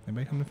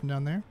 Anybody coming from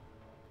down there?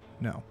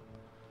 No.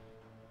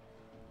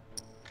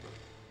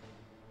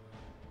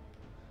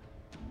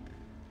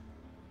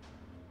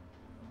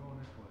 I'm going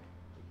this way.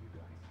 You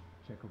guys,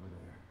 check over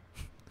there.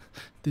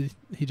 Did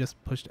he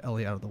just pushed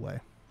Ellie out of the way?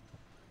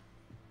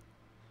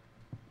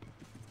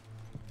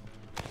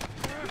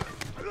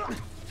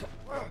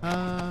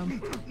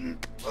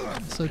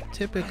 So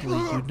typically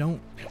you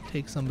don't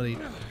take somebody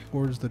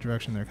towards the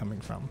direction they're coming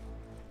from.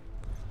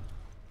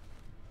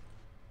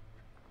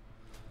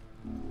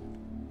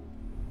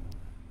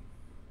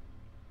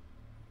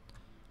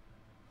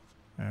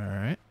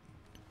 Alright.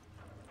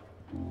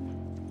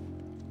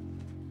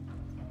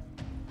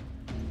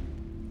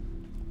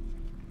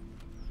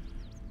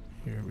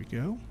 Here we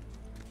go.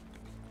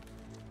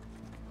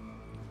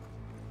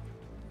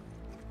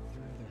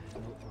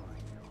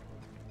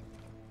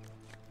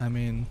 I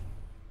mean...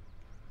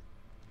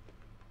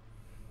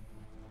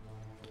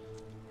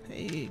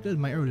 Hey, good,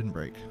 my arrow didn't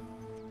break.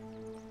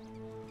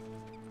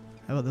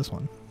 How about this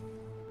one?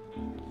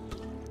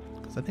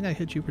 'Cause I think I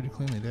hit you pretty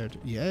cleanly there.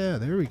 Yeah,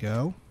 there we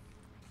go.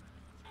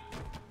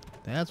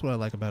 That's what I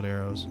like about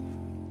arrows.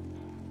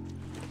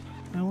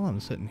 Now while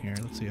I'm sitting here,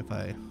 let's see if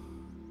I...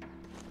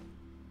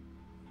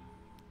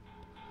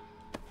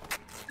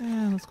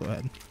 Yeah, let's go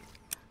ahead.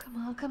 Come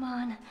on, come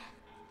on.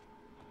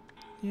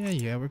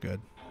 Yeah, we're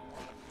good.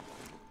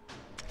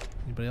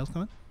 Anybody else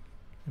coming?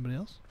 Anybody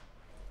else?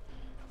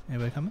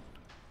 Anybody coming?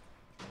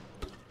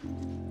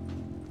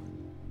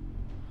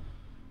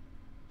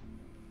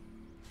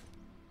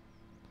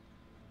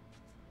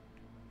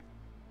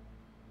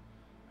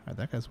 Alright,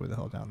 that guy's way the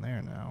hell down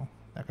there now.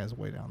 That guy's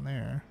way down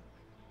there.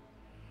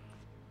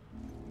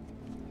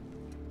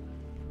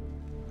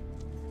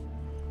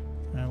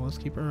 Alright, let's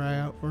keep our eye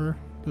out for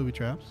booby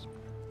traps.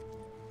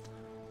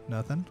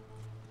 Nothing.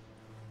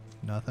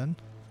 Nothing.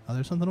 Oh,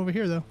 there's something over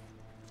here, though.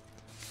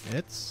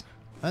 It's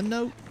a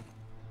note.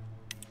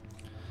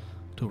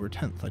 October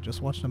 10th, I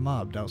just watched a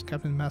mob douse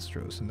Captain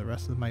Mastros and the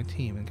rest of my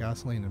team in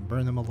gasoline and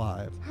burn them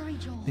alive. Hurry,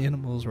 Joel. The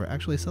animals were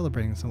actually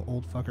celebrating. Some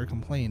old fucker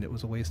complained it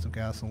was a waste of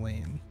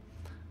gasoline.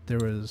 There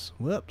was...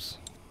 Whoops.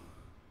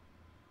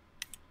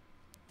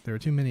 There were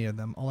too many of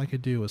them. All I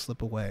could do was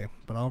slip away,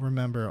 but I'll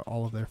remember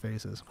all of their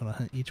faces. I'm gonna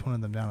hunt each one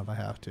of them down if I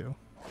have to.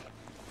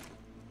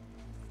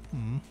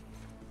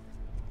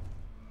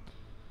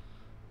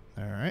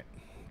 Alright.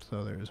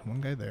 So there's one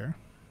guy there.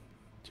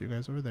 Two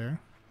guys over there.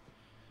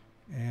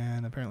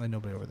 And apparently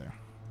nobody over there.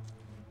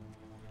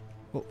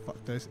 Oh,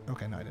 fuck. Did I see?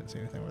 Okay, no, I didn't see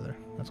anything over there.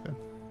 That's good.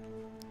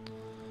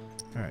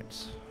 Alright.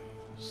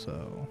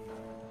 So...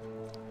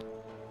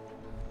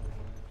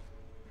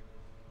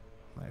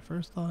 my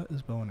first thought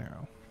is bow and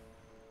arrow.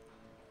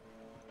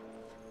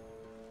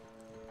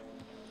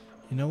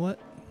 You know what?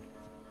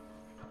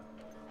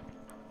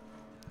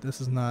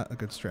 This is not a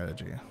good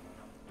strategy.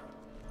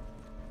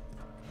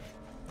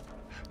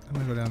 I'm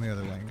gonna go down the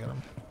other way and get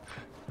him.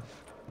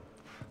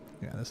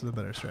 Yeah, this is a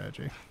better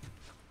strategy.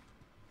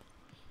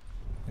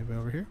 Anybody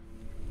over here?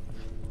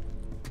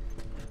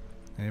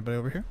 Anybody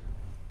over here?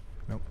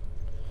 Nope.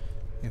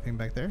 Anything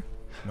back there?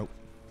 Nope.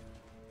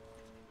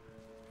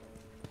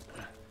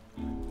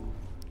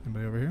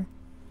 Anybody over here?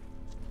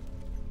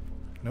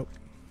 Nope.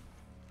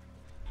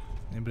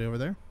 Anybody over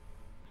there?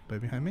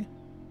 Anybody behind me?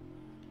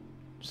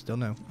 Still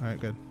no. Alright,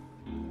 good.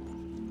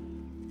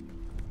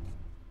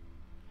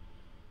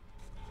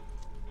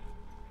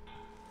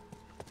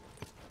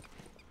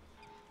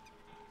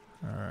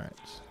 Alright.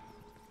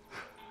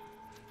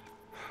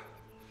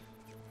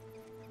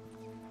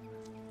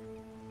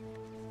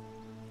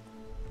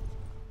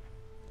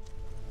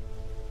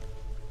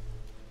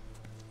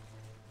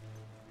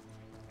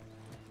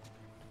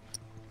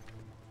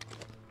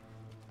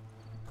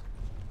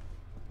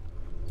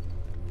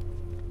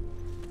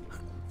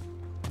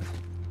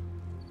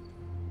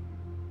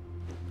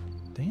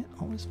 Dang it,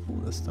 always full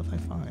of the stuff I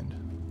find.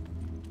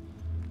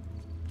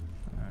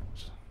 Alright.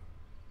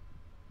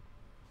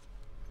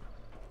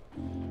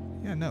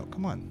 Yeah, no,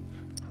 come on.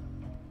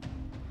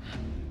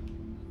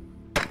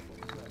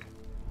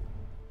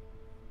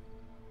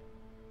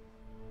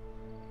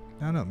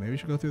 No, maybe we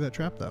should go through that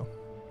trap though.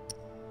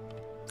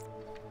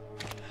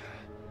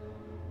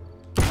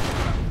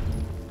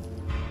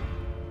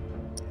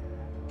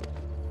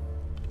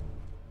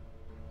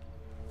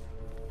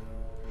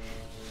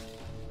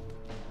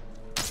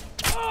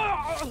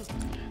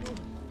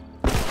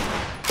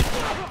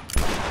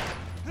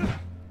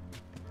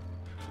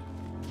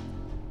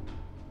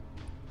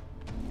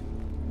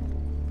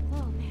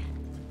 Oh, man.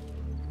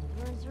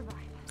 We're in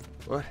survival.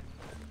 What?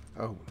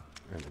 Oh,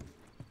 and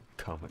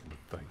comic book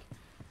thing.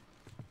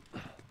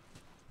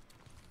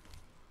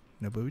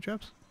 No booby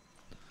traps?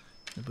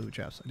 No booby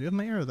traps. I do have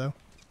my arrow though.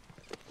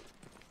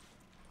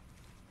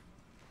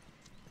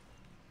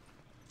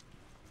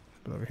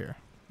 But over here.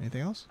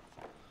 Anything else?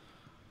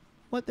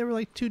 What? There were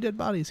like 2 dead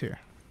bodies here.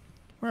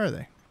 Where are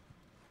they?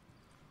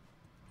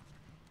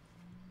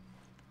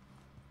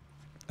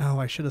 Oh,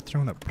 I should have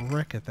thrown a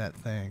brick at that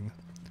thing.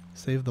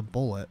 Save the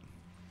bullet.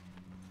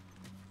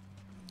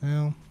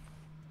 Well,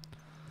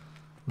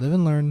 live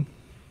and learn.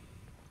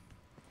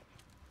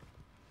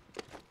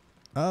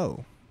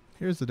 Oh,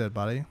 here's the dead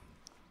body.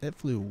 It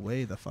flew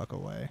way the fuck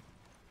away.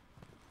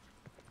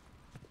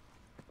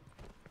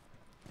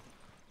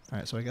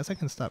 Alright, so I guess I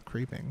can stop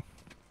creeping.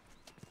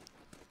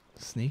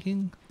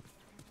 Sneaking?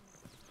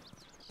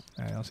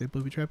 Alright, I'll see a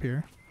booby trap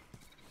here.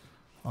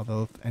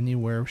 Although if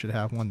anywhere should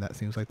have one, that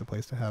seems like the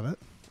place to have it.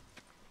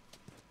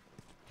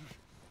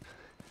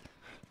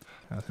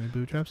 Not any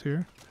booby traps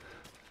here.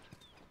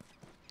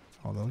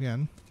 Although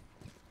again,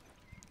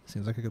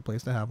 seems like a good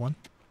place to have one.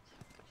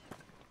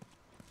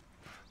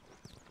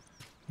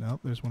 Nope,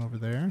 there's one over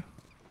there.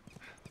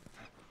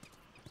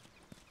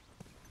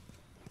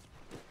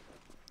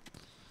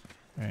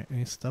 Alright,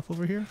 any stuff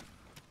over here?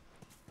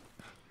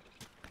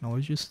 Can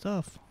always use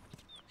stuff.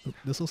 Oop,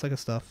 this looks like a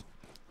stuff.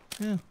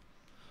 Yeah.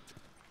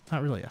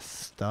 Not really a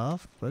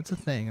stuff, but it's a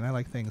thing, and I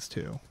like things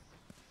too.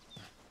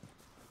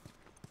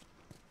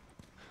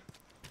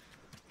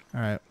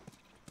 Alright.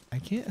 I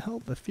can't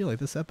help but feel like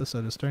this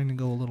episode is starting to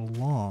go a little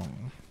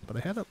long, but I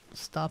had a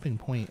stopping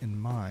point in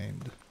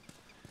mind.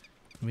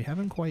 We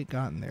haven't quite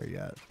gotten there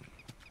yet.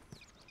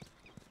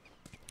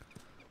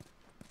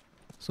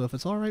 So if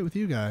it's alright with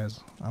you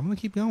guys, I'm gonna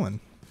keep going.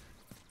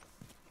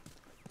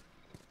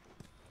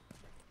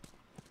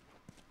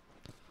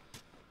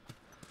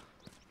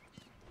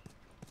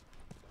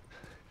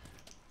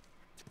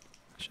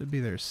 Should be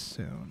there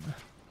soon.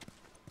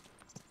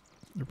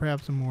 Or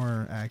perhaps a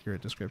more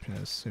accurate description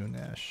is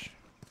soonish.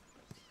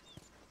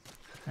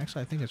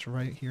 Actually, I think it's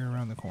right here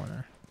around the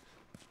corner.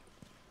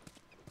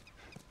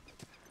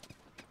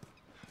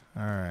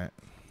 Alright.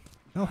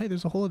 Oh, hey,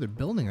 there's a whole other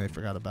building I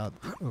forgot about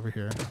over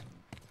here.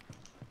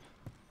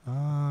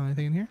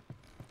 Anything in here?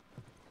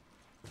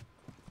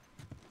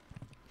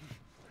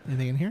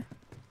 Anything in here?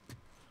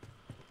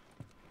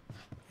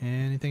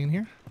 Anything in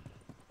here?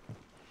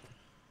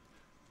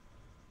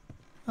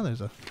 Oh,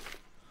 there's a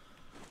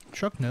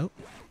truck note.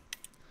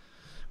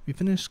 We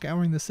finished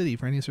scouring the city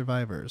for any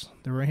survivors.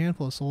 There were a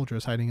handful of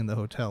soldiers hiding in the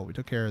hotel. We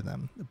took care of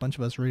them. A bunch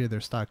of us raided their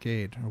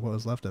stockade, or what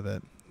was left of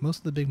it. Most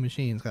of the big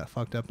machines got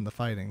fucked up in the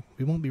fighting.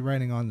 We won't be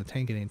riding on the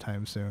tank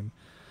anytime soon.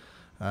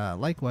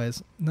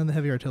 Likewise, none of the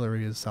heavy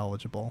artillery is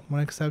salvageable.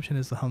 One exception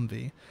is the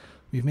Humvee.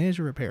 We've managed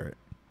to repair it,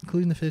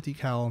 including the 50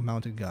 cal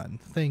mounted gun.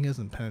 The thing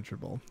isn't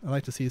penetrable. I'd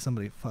like to see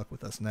somebody fuck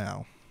with us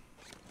now.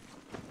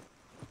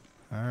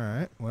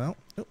 Alright, well,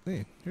 oh,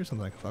 hey, here's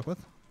something I can fuck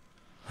with.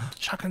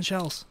 Shotgun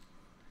shells!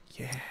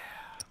 Yeah.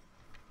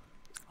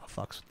 I'll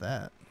fucks with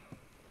that.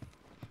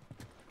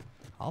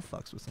 I'll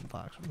fucks with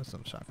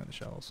some shotgun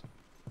shells.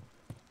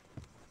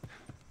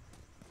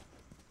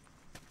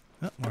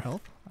 Oh, more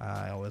health.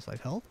 I always like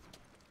health.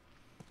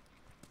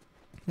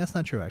 That's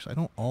not true, actually. I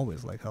don't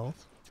always like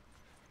health.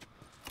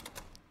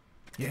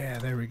 Yeah,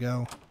 there we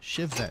go.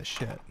 Shiv that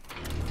shit.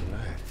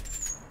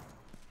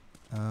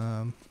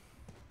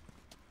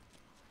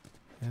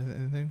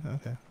 Anything?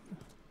 Okay.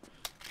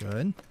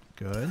 Good.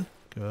 Good.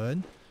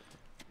 Good.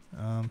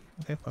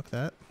 Okay, fuck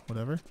that.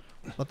 Whatever.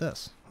 What about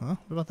this? Huh?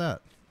 What about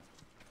that?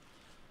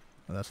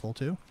 Oh, that's full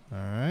too?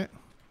 Alright.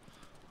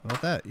 What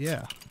about that?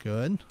 Yeah.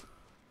 Good.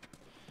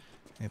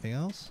 Anything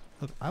else?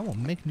 Look, I will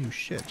make new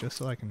shit just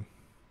so I can...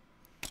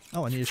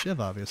 Oh, I need a shiv,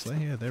 obviously.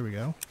 Yeah, there we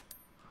go.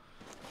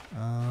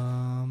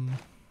 I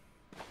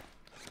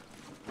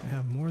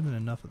have more than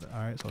enough of that.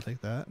 Alright, so I'll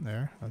take that.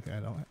 There. Okay,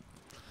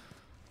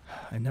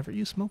 I never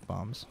use smoke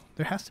bombs.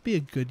 There has to be a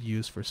good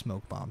use for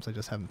smoke bombs. I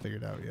just haven't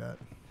figured out yet.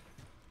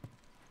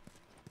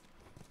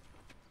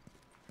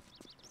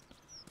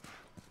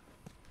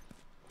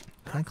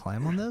 Can I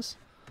climb on this?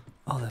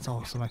 Oh, that's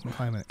awesome. I can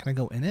climb it. Can I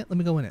go in it? Let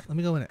me go in it. Let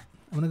me go in it.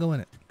 I'm gonna go in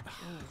it.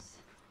 Goodness.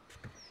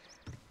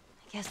 I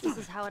guess this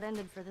is how it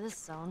ended for this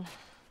zone.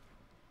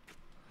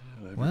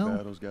 Every Well,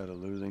 battle's got a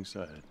losing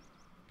side.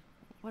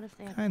 What if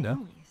they had Kinda.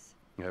 families?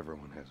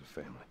 Everyone has a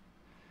family.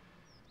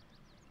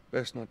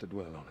 Best not to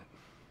dwell on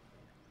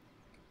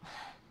it.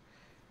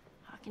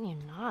 How can you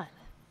not?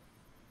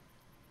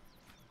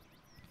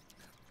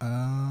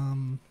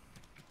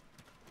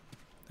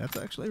 That's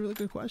actually a really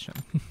good question.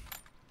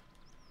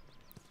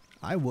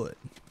 I would.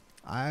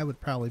 I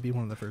would probably be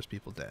one of the first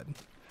people dead.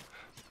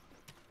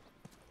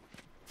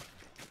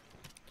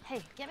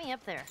 Hey, get me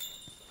up there.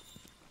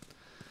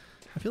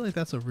 I feel like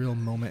that's a real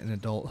moment in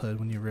adulthood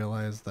when you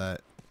realize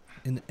that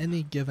in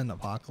any given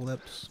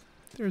apocalypse,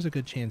 there's a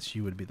good chance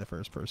you would be the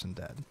first person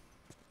dead.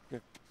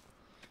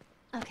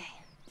 Okay.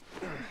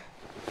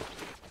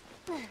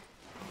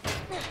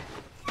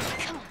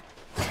 Come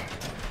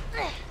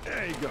on.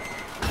 There you go.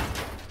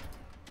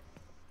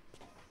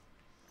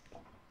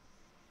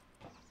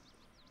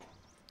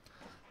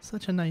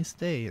 Such a nice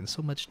day and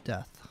so much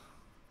death.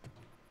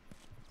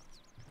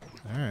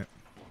 Alright.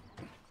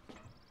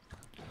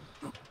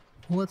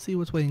 Well, let's see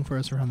what's waiting for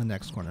us around the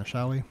next corner,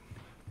 shall we?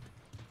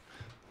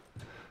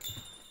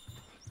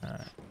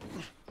 Alright.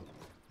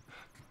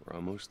 We're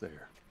almost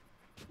there.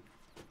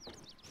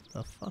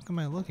 The fuck am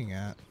I looking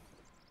at?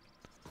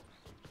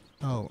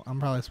 Oh, I'm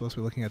probably supposed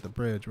to be looking at the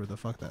bridge where the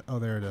fuck that... Oh,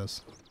 there it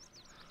is.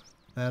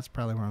 That's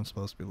probably where I'm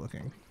supposed to be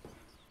looking.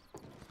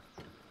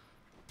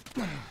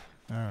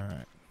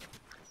 Alright.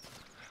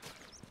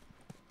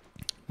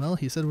 Well,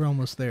 he said we're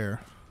almost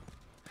there.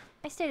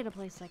 I stayed at a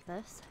place like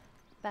this,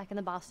 back in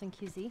the Boston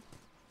QZ.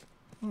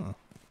 Huh.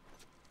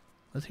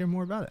 Let's hear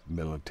more about it.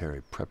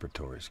 Military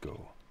preparatory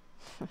school.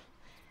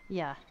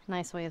 Yeah,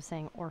 nice way of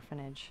saying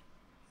orphanage.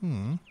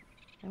 Hmm.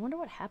 I wonder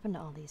what happened to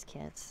all these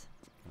kids.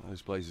 Well,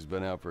 this place has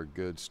been out for a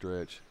good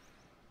stretch.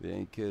 They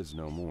ain't kids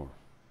no more.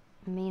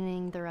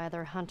 Meaning they're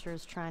either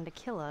hunters trying to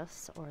kill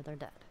us, or they're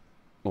dead.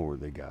 Or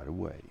they got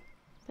away.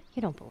 But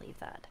you don't believe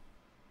that.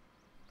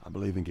 I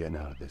believe in getting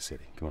out of this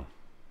city. Come on.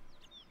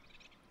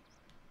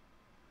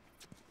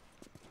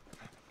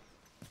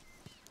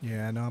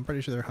 Yeah, no, I'm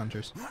pretty sure they're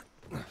hunters.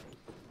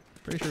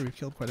 Pretty sure we've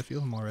killed quite a few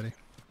of them already.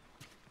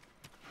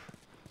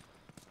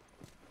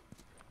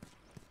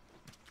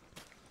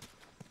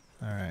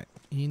 Alright.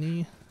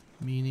 Eeny,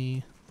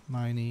 meeny,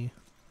 miny,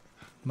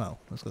 mo.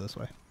 Let's go this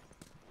way.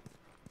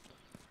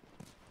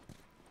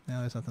 Now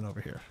there's nothing over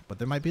here. But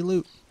there might be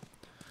loot.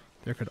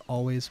 There could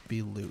always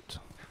be loot.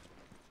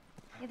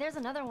 Hey, there's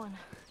another one.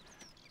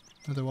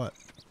 Another what?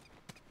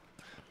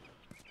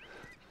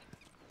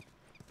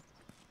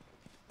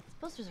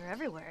 Posters are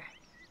everywhere.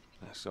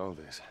 I saw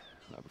this,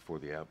 not before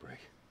the outbreak.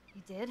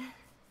 You did?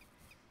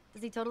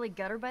 Does he totally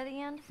gut her by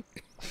the end?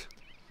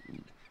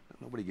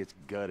 Nobody gets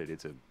gutted.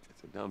 It's a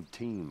dumb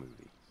teen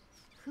movie.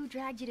 Who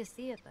dragged you to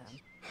see it then?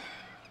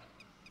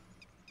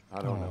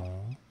 I don't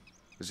know.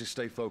 Let's just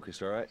stay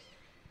focused, all right?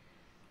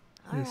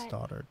 His Alright.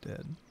 daughter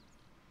did.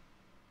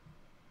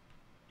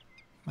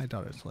 My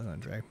daughter's still gonna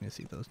drag me to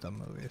see those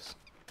dumb movies.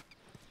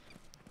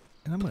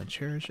 And I'm gonna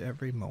cherish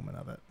every moment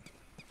of it.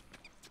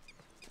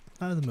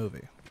 Not of the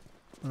movie,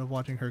 but of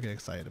watching her get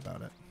excited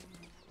about it.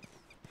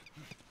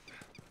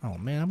 Oh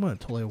man, I'm gonna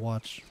totally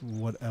watch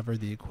whatever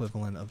the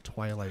equivalent of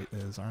Twilight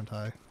is, aren't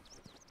I?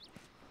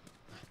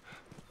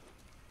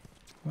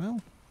 Well,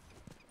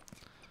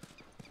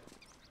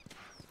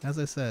 as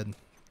I said,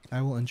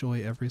 I will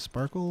enjoy every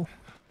sparkle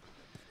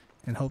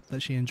and hope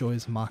that she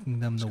enjoys mocking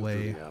them the Let's go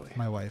through way the alley.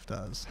 my wife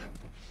does.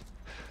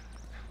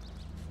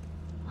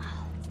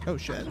 Wow. Oh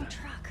shit. Fucking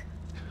truck.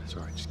 It's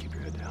all right. Just keep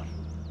your head down.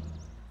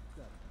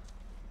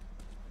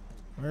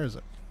 Where is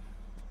it?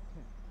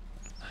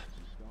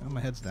 Oh, my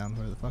head's down.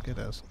 Where the fuck it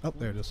is? Oh,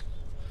 there it is.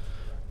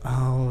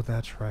 Oh,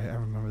 that's right. I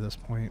remember this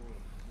point.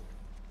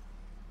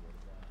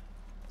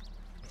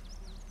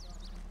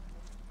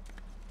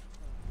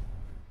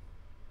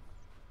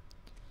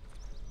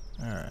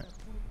 Alright.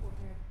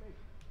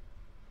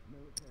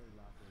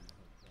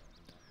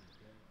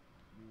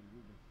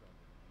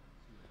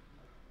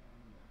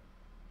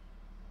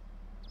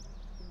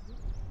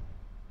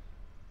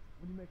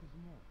 When you making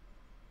some more?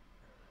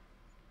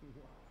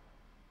 Wow.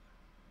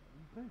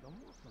 You think I'm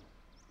awesome?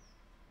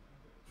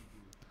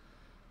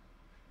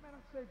 Man,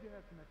 I saved your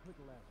ass from that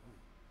clicker last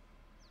week.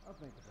 I'll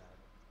think about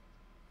it.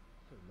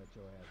 Should've let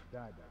your ass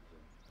die back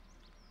then.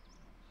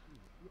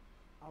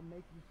 I'll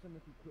make you some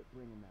if you quit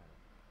bringing that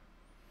up.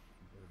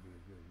 You better be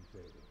as good as you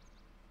say it is.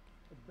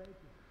 It's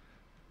bacon.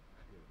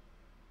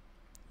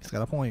 He's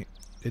got a point.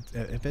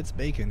 If it's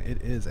bacon,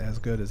 it is as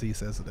good as he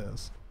says it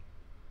is.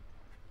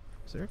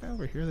 Is there a guy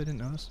over here that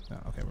didn't notice? No,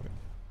 okay, we're good.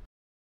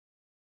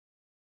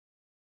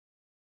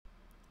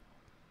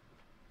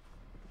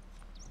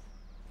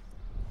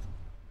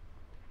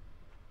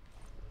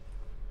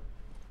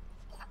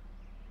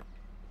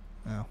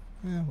 Oh,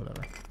 yeah,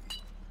 whatever.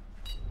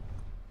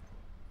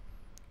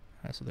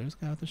 Alright, so there's a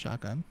guy with the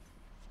shotgun.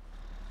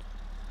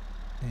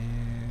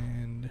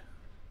 And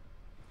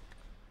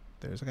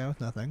there's a guy with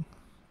nothing.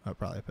 Oh,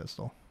 probably a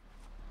pistol.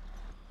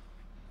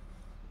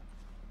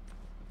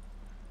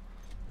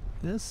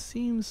 This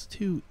seems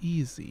too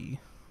easy.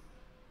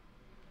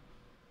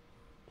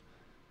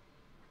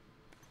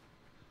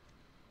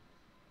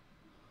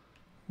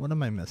 What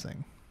am I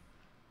missing?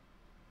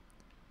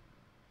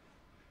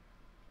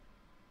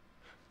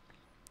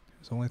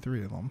 There's only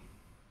 3 of them.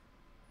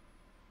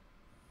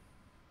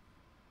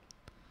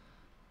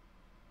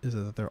 Is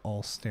it that they're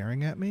all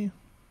staring at me?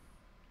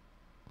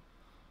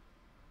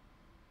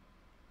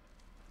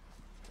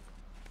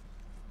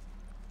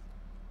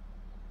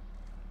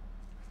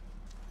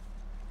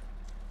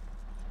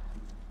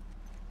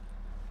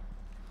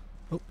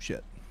 Oh,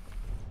 shit.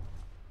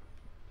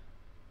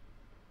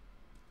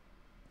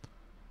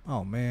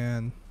 Oh,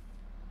 man.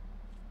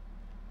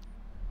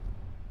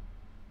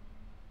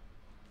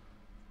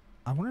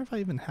 I wonder if I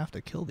even have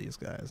to kill these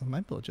guys. I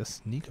might be able to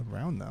just sneak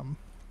around them.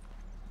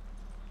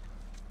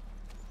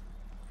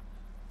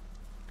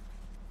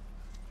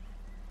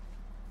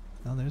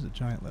 Oh, there's a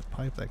giant lead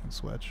pipe that I can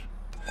switch.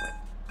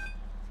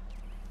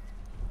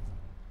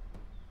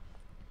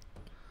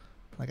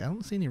 Like, I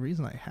don't see any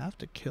reason I have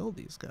to kill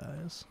these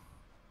guys.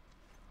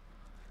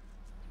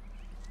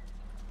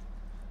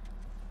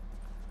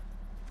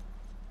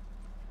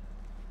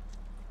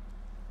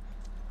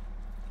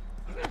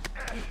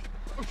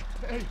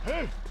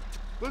 Hey!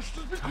 Let's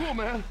just be cool,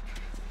 man.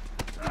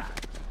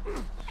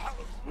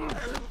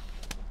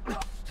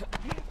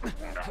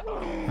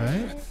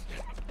 Right?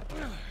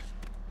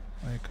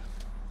 Like...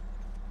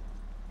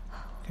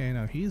 Okay,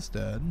 now he's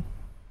dead.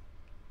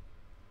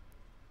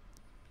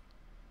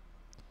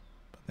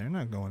 But they're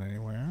not going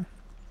anywhere.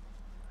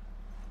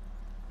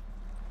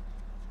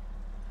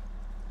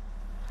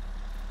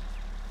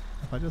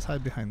 If I just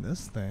hide behind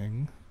this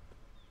thing...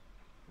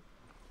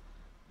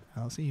 I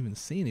don't even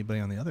see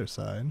anybody on the other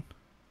side.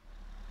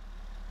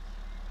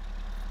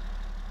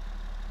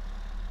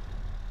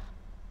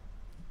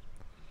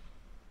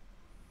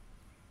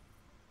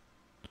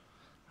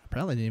 I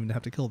probably didn't even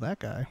have to kill that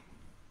guy.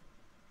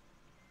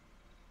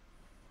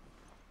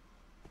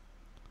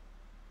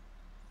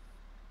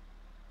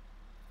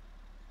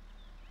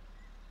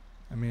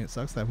 I mean, it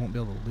sucks that I won't be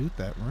able to loot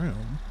that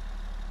room.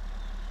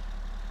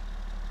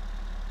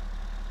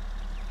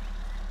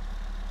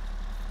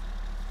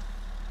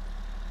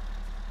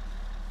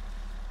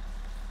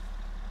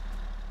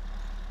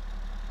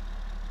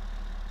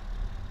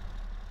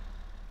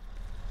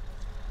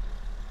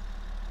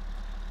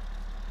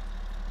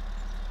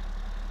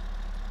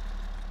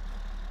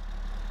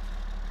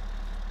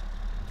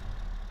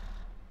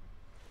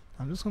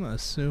 I'm just gonna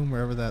assume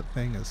wherever that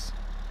thing is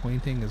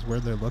pointing is where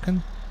they're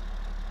looking.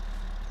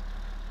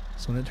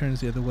 So when it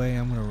turns the other way,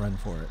 I'm gonna run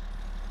for it.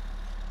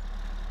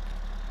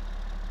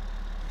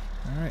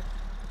 Alright.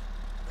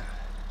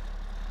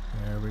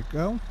 There we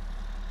go.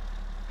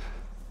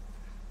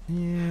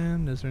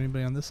 And is there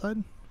anybody on this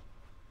side?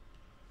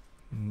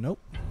 Nope.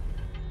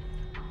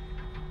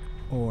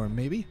 Or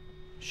maybe?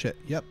 Shit,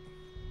 yep.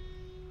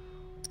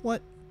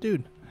 What?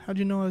 Dude, how'd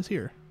you know I was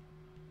here?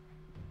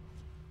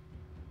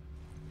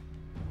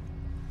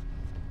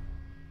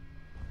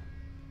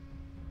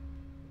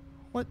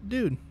 What?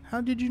 Dude, how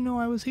did you know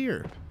I was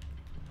here?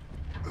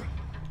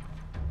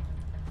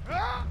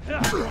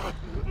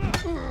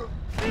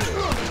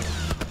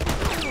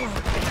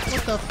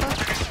 What the fuck?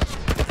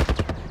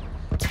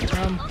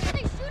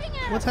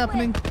 What's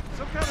happening?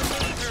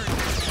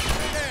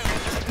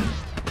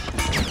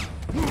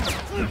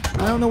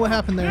 I don't know what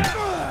happened there.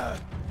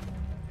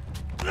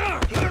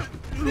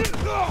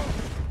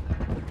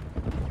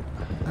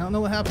 I don't know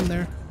what happened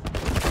there.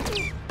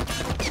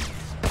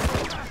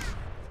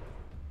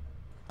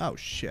 Oh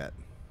shit.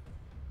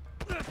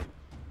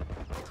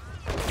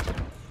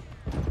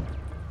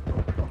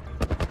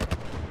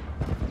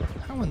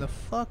 How in the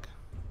fuck?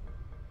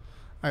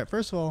 Alright,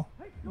 first of all,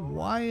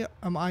 why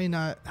am I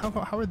not...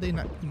 How are they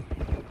not...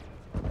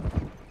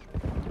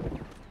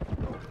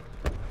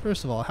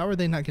 First of all, how are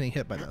they not getting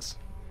hit by this?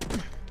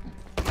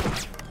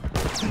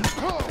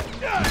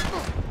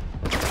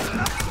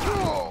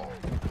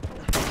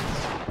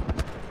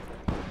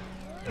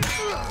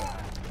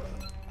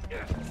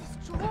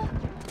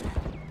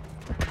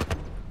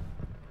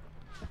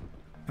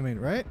 I mean,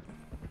 right?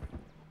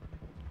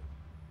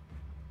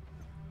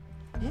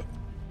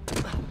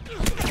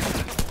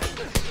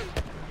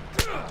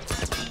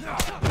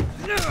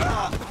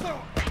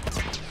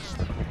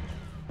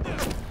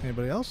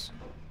 Anybody else?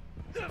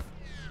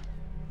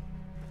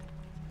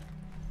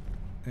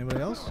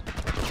 Anybody else?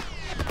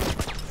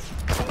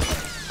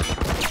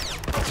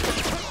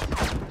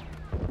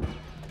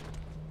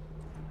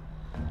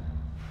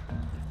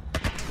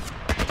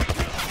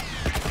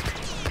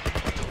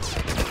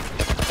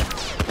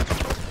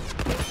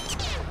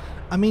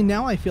 I mean,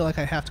 now I feel like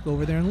I have to go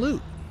over there and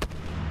loot.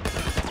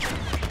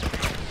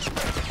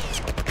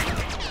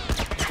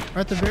 Or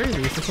at the very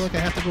least, I feel like I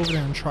have to go over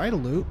there and try to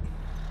loot.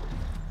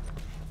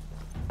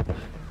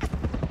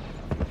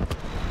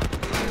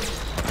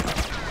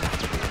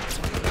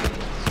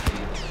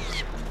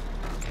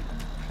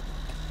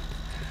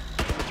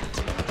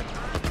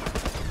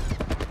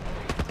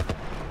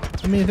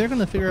 I mean, if they're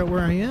gonna figure out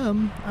where I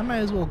am, I might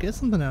as well get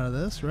something out of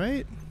this,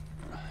 right?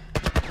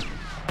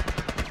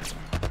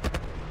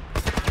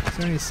 Is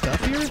there any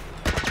stuff here?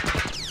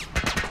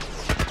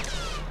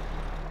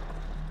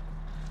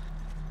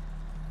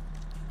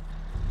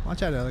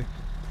 Watch out, Ellie.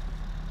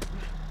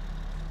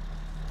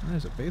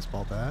 There's a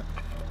baseball bat.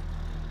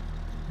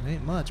 It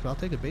ain't much, but I'll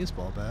take a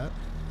baseball bat.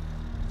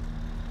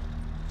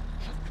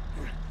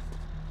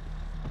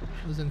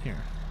 What's in here?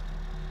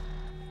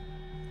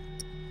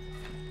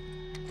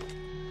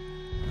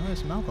 Oh, there's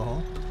some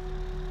alcohol.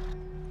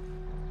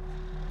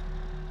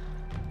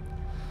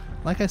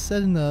 Like I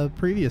said in the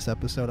previous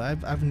episode,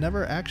 I've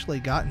never actually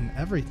gotten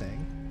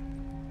everything.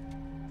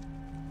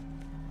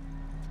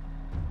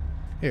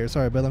 Here,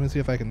 sorry, but let me see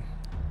if I can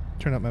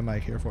turn up my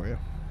mic here for you.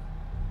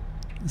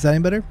 Is that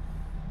any better?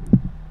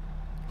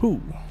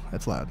 Ooh,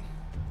 that's loud.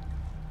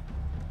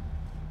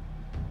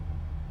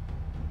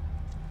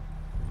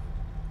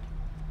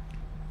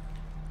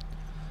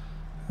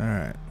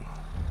 Alright.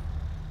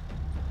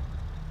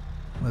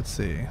 Let's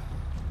see.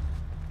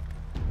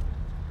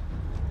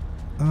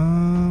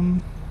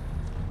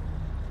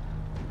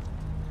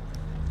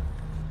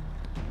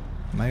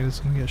 Am I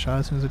just gonna get shot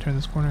as soon as I turn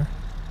this corner?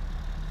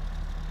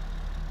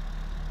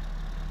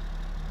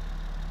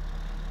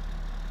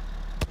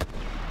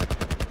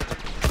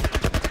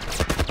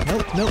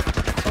 Nope, nope.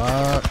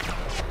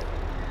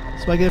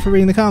 That's what I get for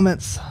reading the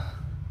comments.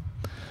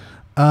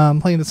 I'm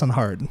playing this on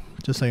hard,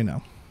 just so you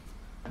know.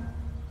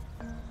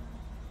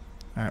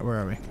 Alright, where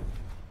are we?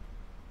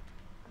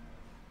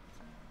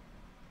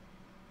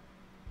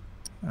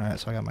 Alright,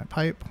 so I got my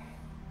pipe.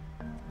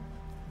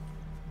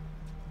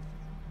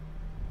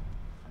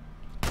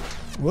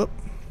 Whoop.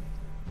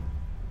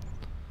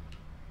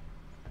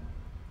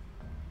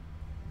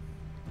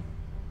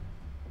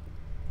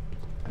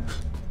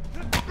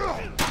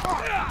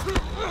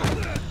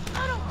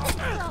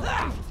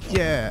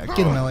 Yeah, get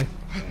him, Ellie.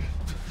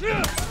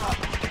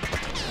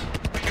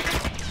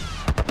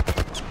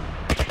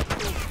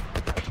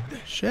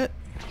 Shit.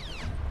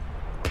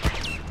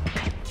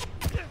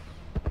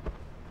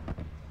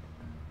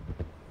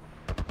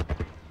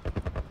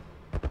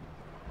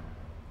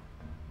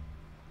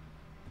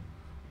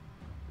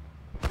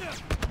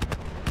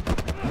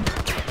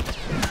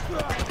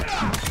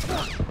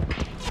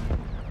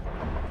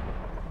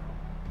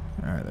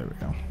 Alright, there we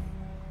go.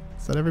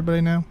 Is that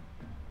everybody now?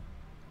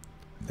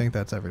 I think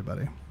that's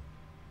everybody.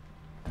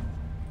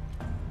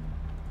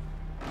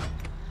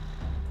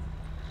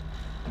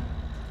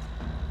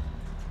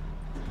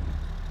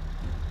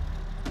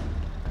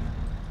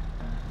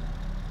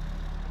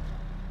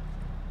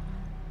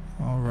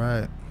 All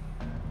right.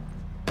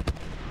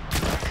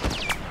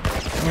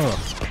 Oh.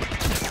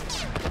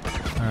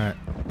 All right.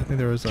 I think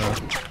there was a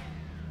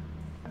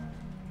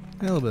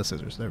little bit of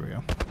scissors. There we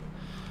go.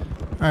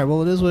 Alright,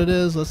 well, it is what it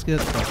is. Let's get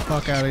the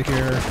fuck out of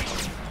here.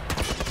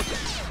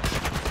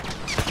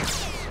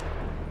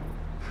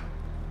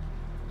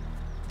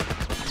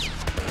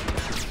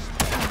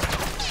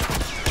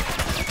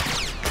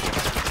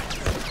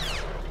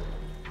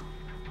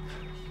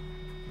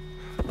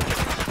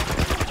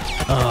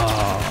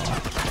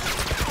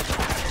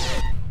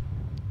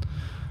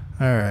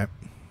 Alright.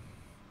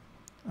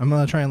 I'm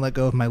gonna try and let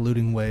go of my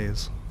looting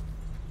ways.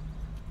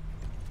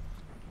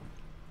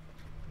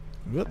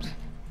 Whoops.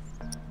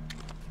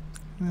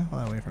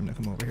 While I wait for him to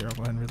come over here, I'll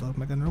go ahead and reload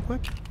my gun real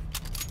quick.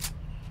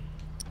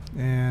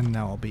 And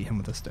now I'll beat him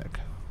with a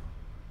stick.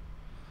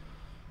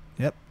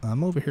 Yep,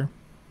 I'm over here.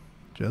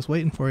 Just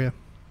waiting for you.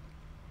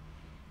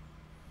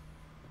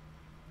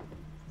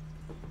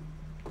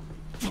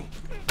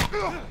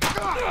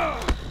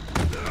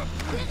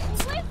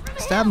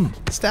 Stab him!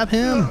 Stab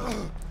him!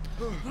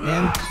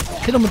 And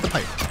hit him with the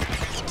pipe.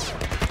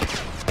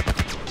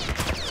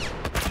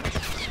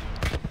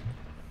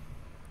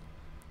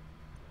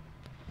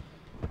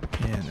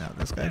 And now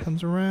this guy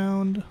comes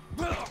around.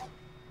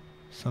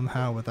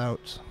 Somehow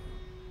without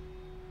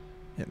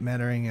it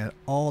mattering at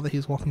all that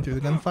he's walking through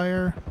the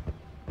gunfire.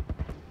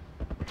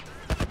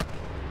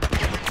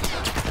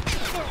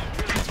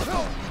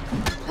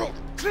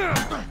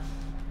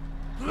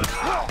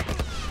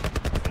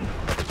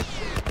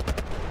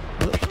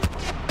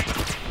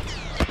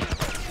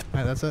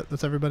 Alright, that's it.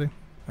 That's everybody.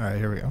 Alright,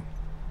 here we go.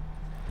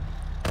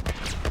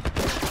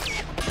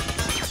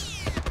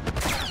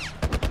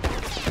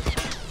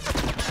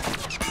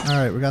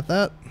 Alright, we got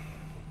that.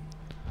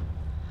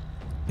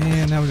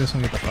 And now we're just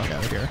gonna get the fuck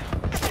out of here.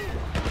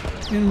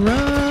 And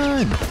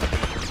run!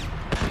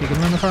 You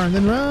can run the car and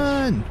then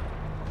run!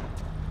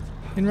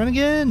 And run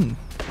again!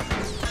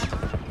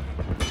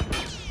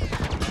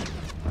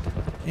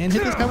 And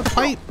hit this guy with the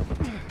pipe!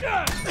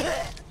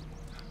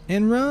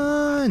 And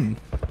run!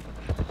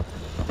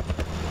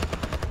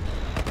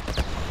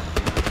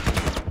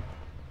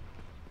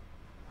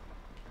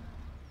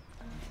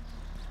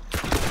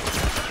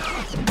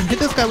 And hit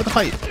this guy with the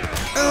pipe!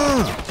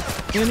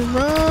 And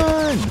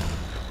run!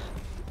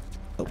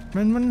 Oh,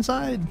 run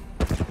inside!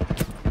 Is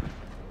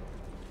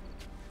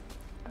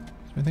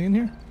there anything in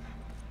here?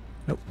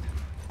 Nope.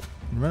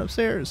 And run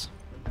upstairs.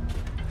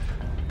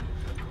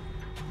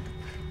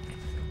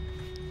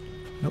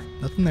 Nope,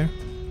 nothing there.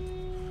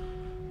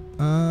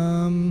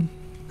 I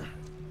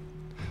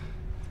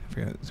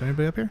forget. Is there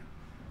anybody up here?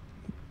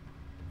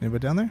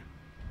 Anybody down there?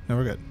 No,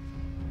 we're good.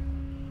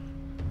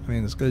 I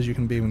mean, as good as you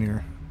can be when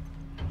you're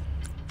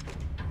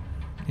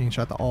getting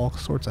shot to all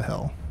sorts of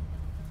hell.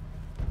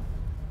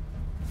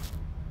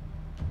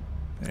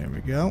 There we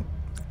go.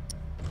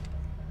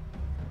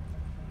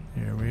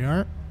 Here we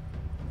are.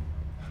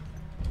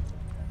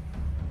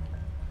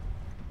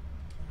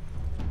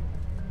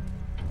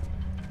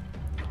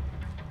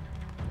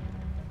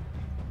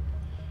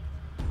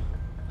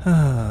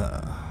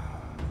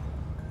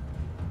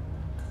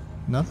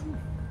 Nothing?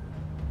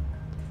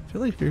 I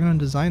feel like if you're going to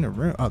design a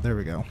room... Oh, there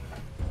we go.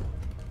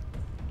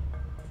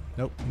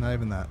 Nope, not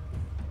even that.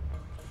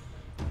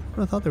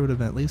 I thought there would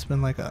have at least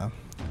been like a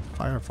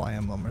Firefly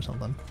emblem or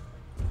something.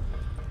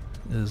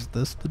 Is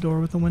this the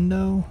door with the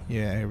window?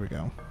 Yeah, here we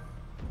go.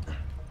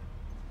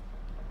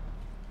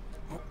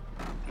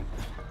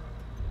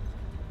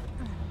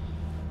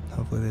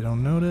 Hopefully they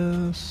don't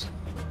notice.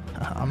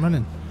 I'm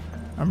running.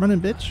 I'm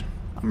running, bitch.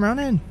 I'm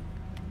running.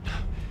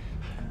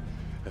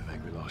 I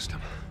think we lost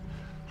him.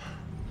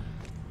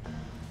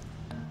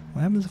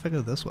 What happens if I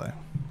go this way?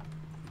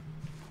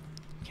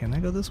 Can I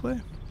go this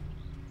way?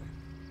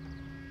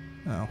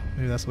 Oh,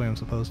 maybe that's the way I'm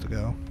supposed to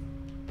go.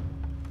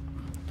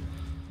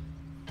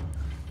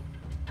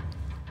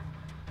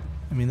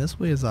 I mean, this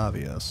way is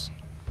obvious.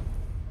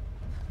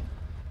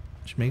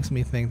 Which makes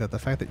me think that the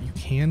fact that you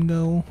can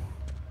go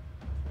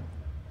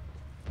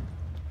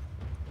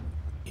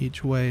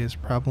each way is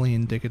probably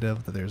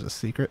indicative that there's a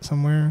secret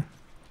somewhere.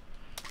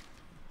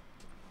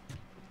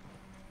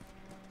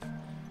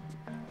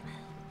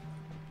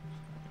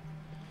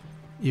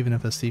 Even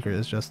if a secret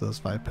is just those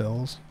 5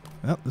 pills.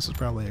 Oh, this is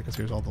probably it because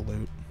here's all the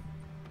loot.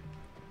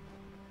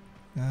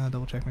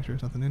 Double check, make sure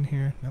there's nothing in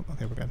here. Nope,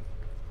 okay, we're good.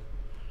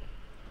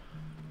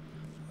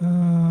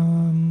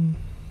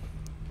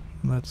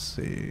 Let's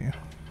see.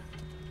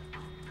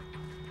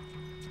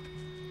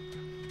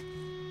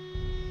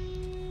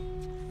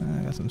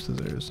 I got some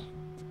scissors.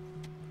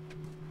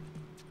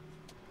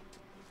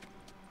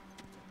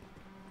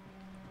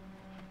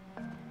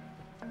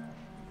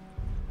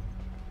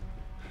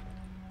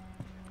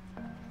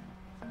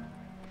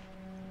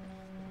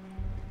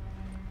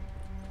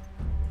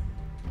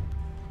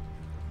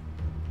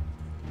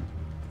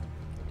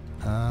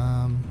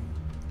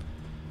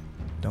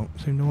 Don't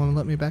seem to want to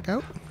let me back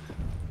out.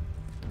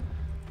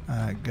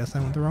 I guess I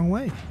went the wrong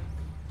way.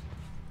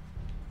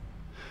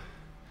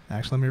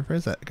 Actually, let me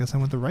rephrase that. I guess I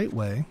went the right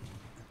way.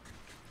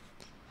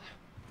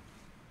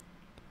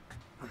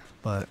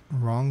 But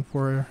wrong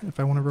for if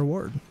I want a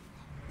reward.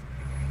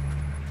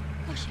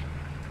 Oh shit.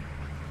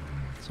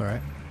 It's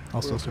alright.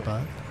 I'll still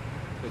survive.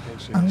 Take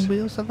that I serious.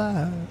 will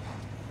survive.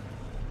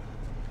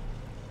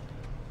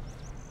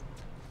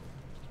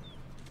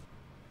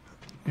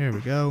 Here we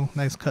go.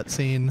 Nice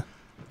cutscene.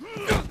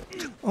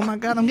 Oh my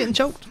god, I'm getting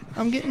choked.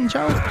 I'm getting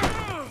choked.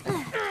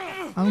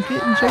 I'm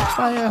getting choked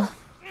by a...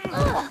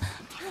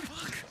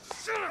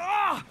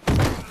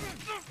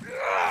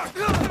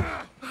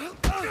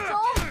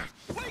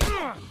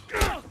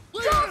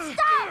 Joel,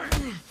 stop!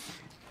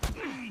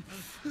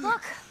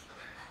 Look,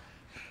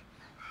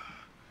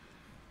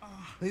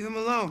 Leave him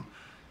alone.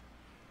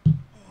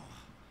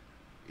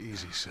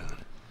 Easy, son.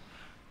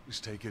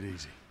 Just take it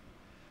easy.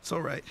 It's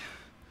all right.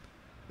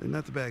 They're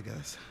not the bad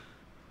guys.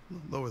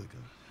 Lower the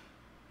gun.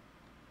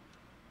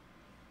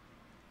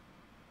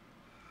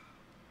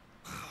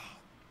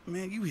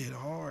 Man, you hit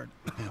hard.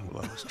 Yeah,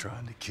 well, I was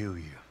trying to kill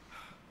you.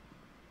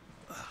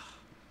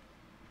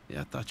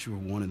 Yeah, I thought you were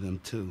one of them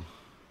too.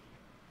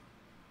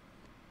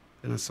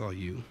 Then I saw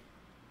you.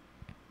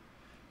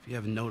 If you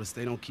haven't noticed,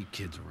 they don't keep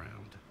kids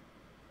around.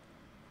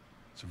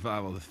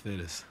 Survival of the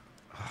fittest.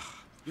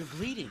 You're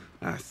bleeding.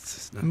 It's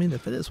just I not... mean, the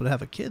fittest would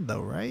have a kid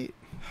though, right?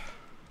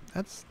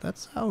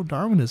 That's how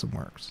Darwinism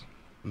works.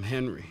 I'm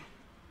Henry.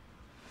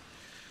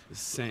 This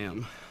is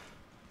Sam.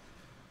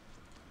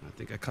 I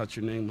think I caught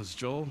your name was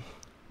Joel.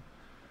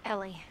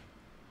 Ellie.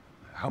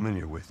 How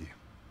many are with you?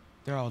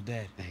 They're all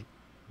dead. Hey,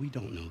 we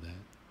don't know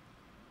that.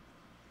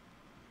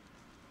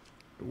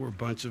 There were a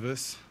bunch of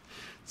us.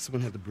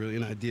 Someone had the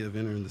brilliant idea of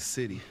entering the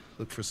city,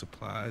 look for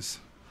supplies.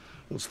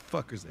 Those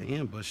fuckers, they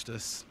ambushed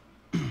us,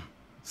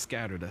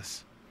 scattered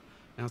us.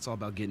 Now it's all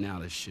about getting out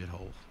of this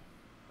shithole.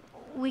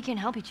 We can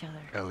help each other.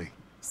 Ellie.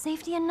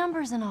 Safety in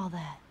numbers and all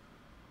that.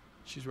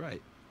 She's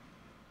right.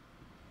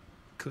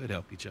 Could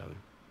help each other.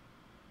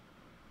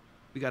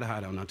 We got a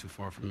hideout not too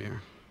far from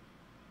here.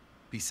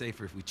 Be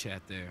safer if we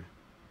chat there.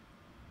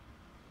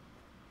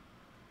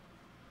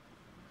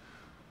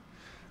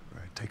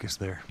 All right, take us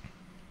there.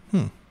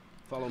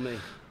 Follow me.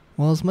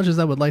 Well, as much as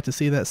I would like to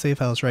see that safe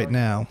house right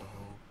now,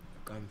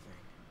 Gun thing.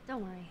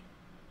 Don't worry.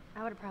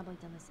 I would have probably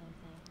done the same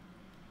thing.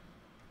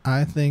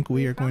 I think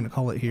we are going to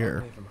call it here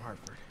Away from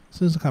Hartford. as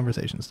soon as the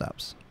conversation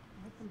stops.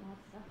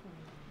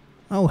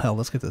 Oh hell,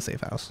 let's get to the safe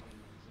house.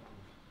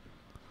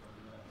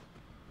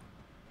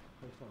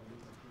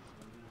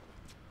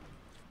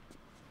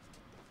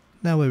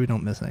 That way we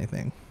don't miss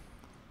anything.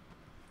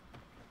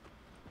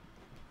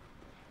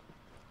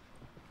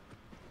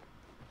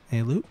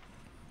 Hey, loot?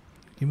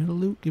 Give me the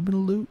loot, give me the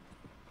loot.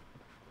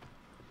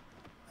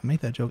 I make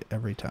that joke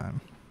every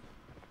time.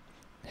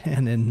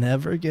 And it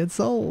never gets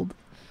old.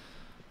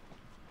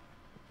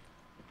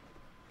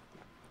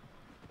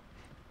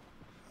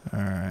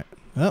 Alright.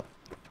 Oh.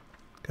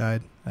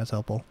 Guide. That's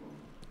helpful.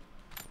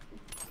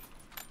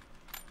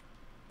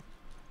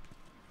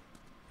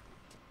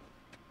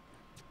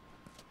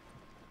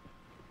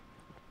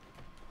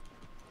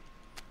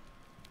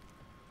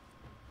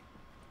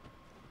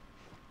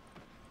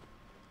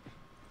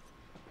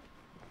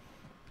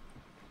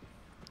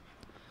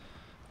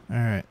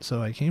 Alright,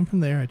 so I came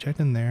from there, I checked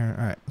in there.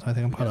 Alright, so I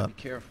think I'm We caught gotta up.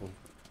 Be careful.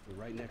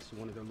 We're right next to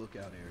one of their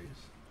lookout areas.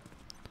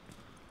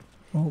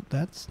 Well,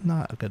 that's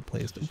not a good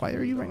place. Why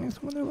are you right next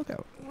to one of their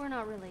lookout? We're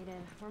not related.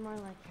 We're more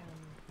like,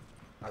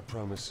 I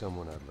promised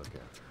someone I'd look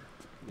after.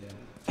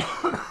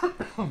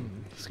 Yeah.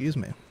 Excuse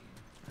me.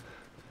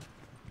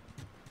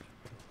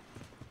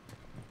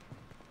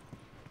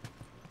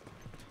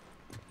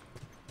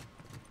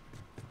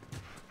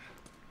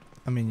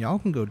 I mean, y'all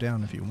can go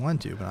down if you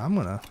want to, but I'm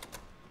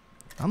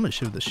gonna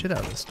shoot the shit out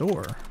of this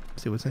door.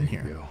 See what's in There you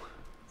here. go.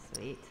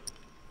 sweet.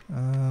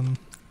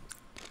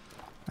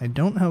 I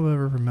don't,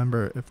 however,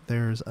 remember if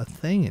there's a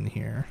thing in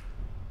here.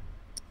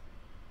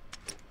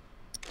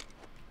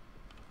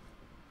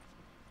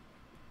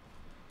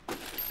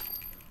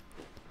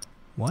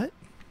 What?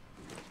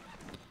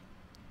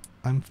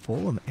 I'm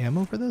full of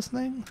ammo for this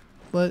thing?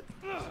 But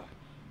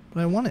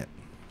I want it.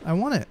 I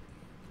want it.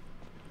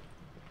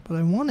 But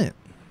I want it.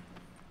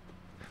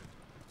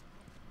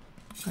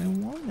 I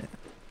want it.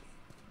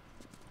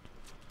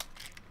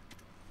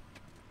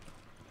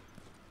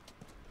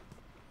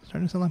 It's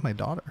starting to sound like my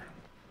daughter.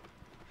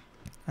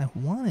 I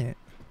want it.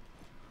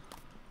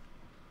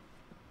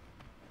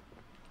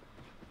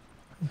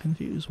 I'm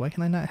confused. Why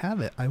can I not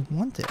have it? I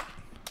want it.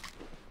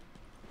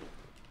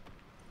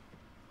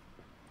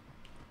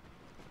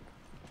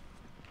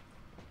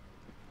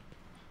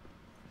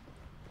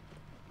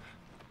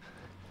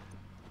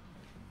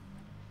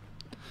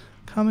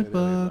 Comic Maybe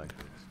they'd book. like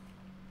this.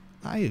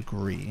 I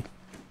agree.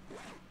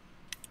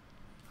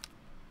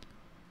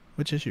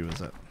 Which issue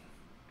is it?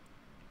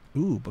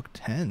 Ooh, book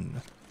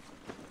 10.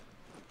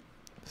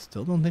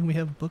 Still don't think we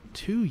have book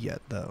 2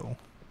 yet, though.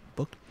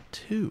 Book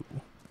 2.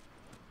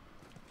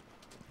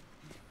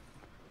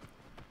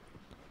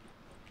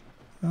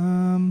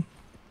 I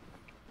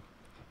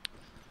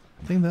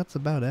think that's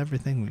about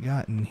everything we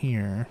got in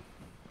here.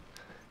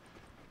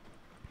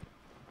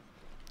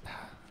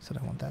 Said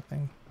I want that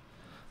thing.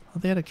 Oh,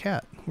 they had a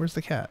cat. Where's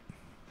the cat?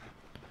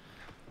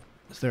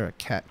 Is there a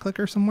cat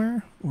clicker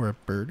somewhere? Or a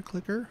bird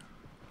clicker?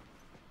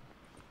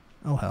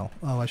 Oh hell.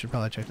 Oh, I should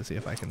probably check to see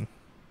if I can...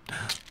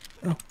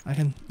 Oh, I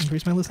can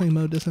increase my listening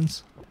mode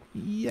distance.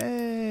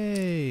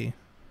 Yay!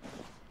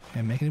 Can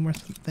I make any more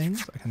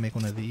things? I can make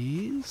one of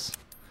these.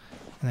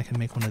 And I can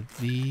make one of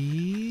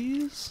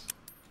these.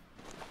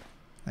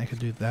 I could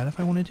do that if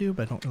I wanted to,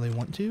 but I don't really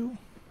want to.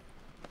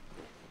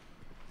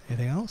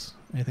 Anything else?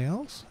 Anything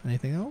else?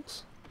 Anything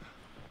else?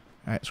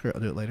 Alright, screw it.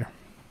 I'll do it later.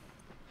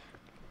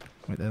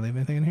 Wait, did I leave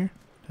anything in here?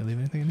 Did I leave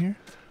anything in here?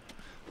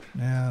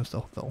 Nah, I'm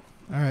still full.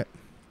 Alright.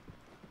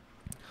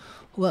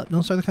 Hold up.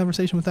 Don't start the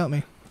conversation without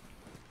me.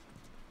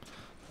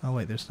 Oh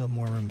wait, there's still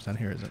more rooms down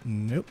here, is it?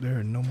 Nope, there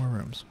are no more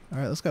rooms.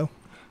 Alright, let's go.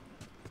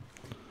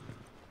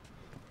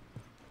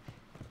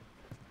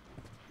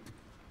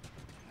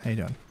 How you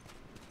doing?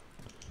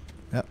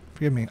 Yep,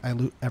 forgive me, I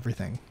loot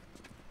everything.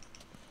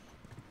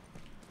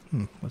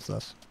 What's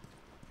this?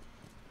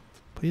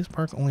 Please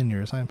park only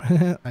near assigned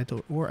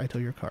or I tow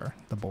your car.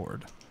 The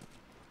board.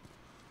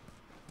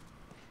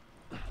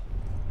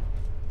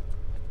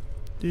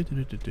 Do.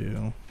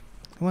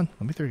 Come on,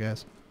 let me through,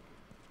 guys.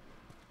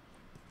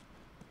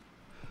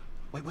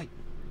 Wait.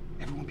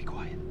 Everyone be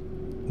quiet.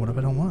 What if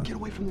I don't want to? Get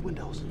away from the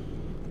windows.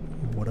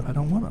 What if I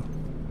don't want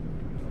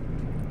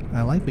to?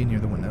 I like being near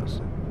the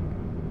windows.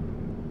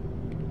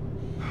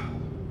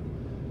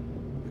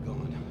 We're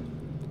going.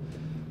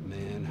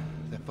 Man,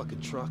 that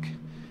fucking truck.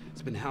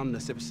 It's been hounding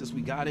us ever since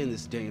we got in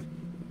this damn...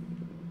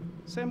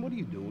 Sam, what are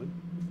you doing?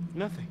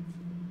 Nothing.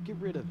 Get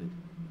rid of it.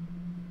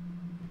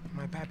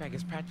 My backpack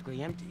is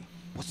practically empty.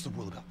 What's the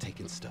rule about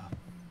taking stuff?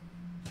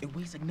 It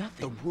weighs like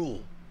nothing. The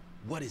rule.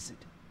 What is it?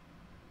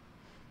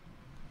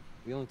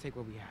 We only take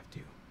what we have to.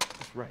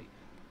 That's right.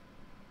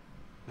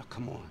 Now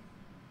come on.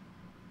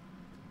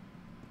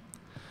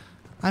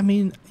 I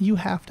mean, you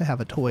have to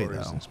have a toy, Where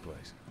is though. this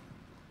place?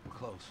 We're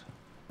close.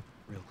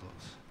 Real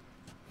close.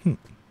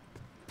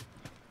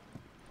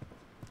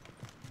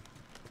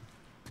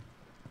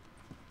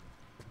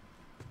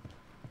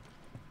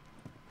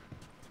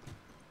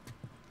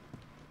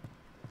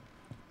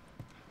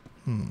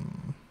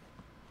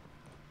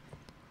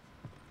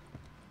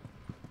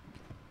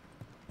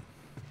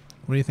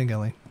 What do you think,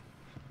 Ellie?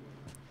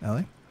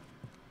 Ellie?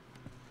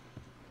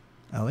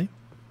 Ellie?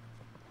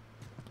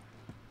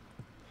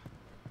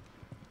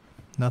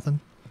 Nothing?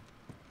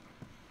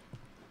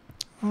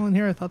 Oh, in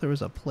here I thought there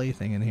was a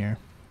plaything in here.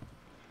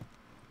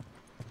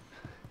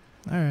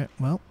 Alright,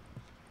 well.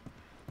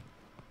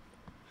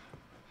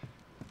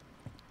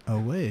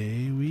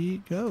 Away we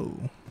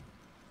go.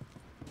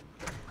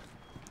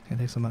 Can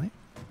I take some money?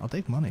 I'll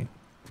take money.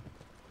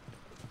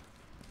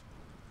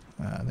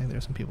 I think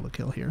there's some people to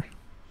kill here.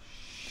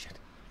 Shit.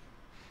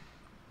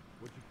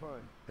 What'd you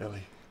find?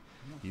 Ellie,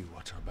 you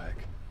watch our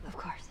back. Of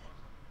course.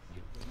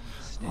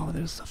 Oh,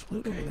 there's stuff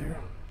loot over there.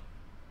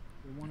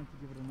 They wanted to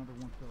give it another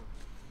once over.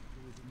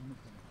 It was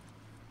missing.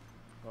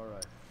 All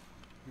right.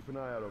 Keep an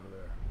eye out over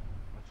there.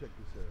 I'll check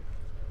this area.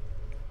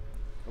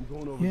 I'm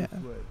going over Yeah,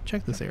 this way.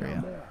 check this area.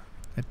 Down there.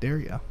 I dare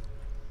ya.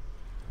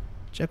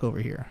 Check over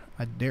here.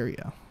 I dare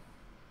ya.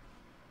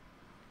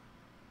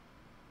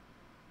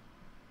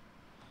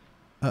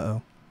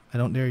 Uh-oh. I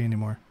don't dare you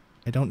anymore.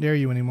 I don't dare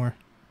you anymore.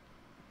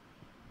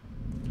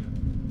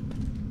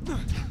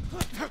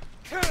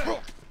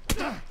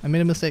 I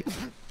made a mistake.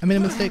 I made a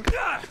mistake.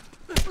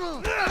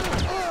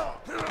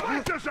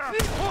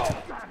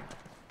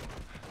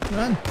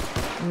 Run.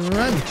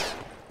 Run.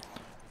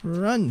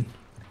 Run.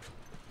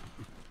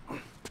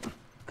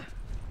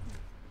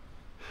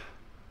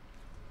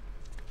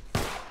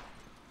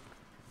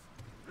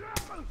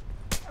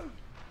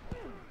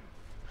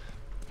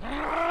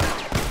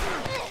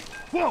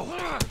 Whoa!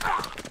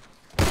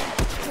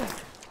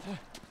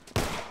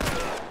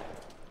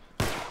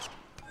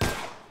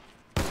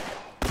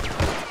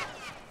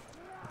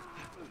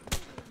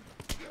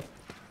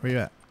 Where you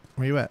at?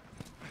 Where you at?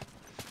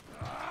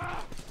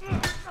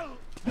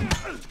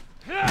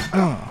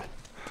 Oh.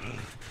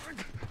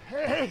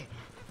 Hey!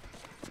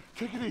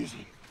 Take it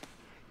easy.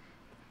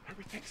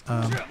 Everything's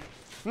good.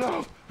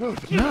 No!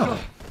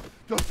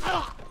 No.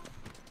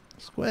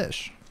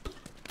 Squish.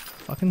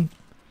 Fucking.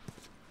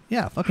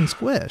 Yeah, fucking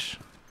squish.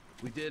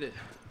 We did it.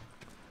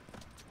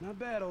 Not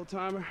bad, old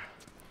timer.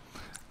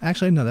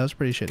 Actually, no, that was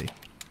pretty shitty.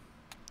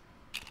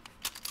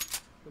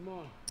 Come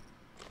on.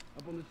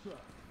 Up on the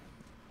truck.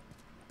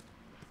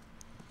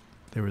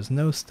 There was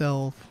no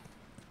stealth.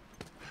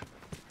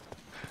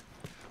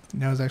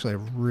 That was actually a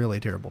really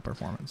terrible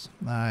performance.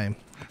 I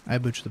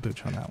booched the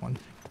booch on that one.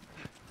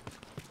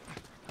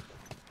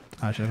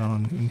 I should have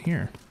gone in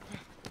here.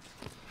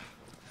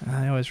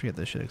 I always forget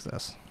this shit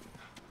exists.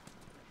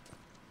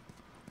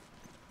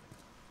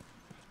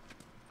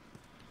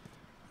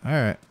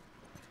 Alright.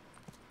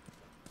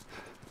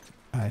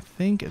 I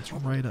think it's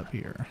right up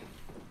here.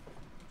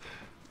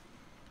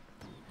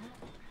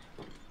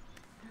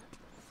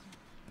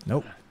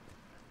 Nope.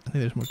 I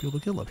think there's more people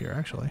to kill up here,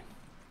 actually.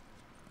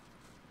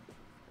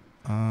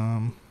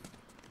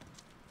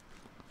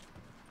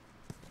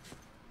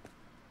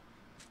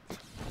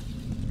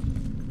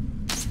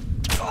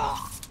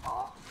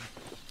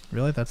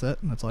 Really? That's it?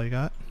 That's all you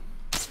got?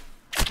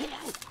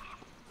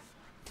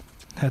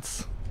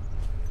 That's...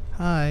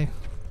 Hi.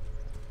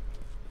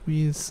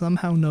 We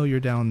somehow know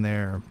you're down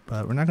there,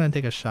 but we're not going to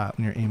take a shot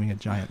when you're aiming a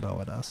giant bow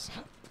at us.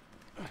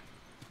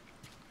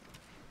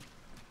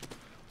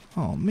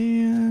 Oh,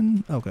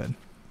 man. Oh, good.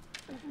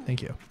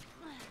 Thank you.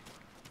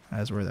 I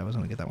was worried I was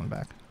going to get that one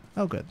back.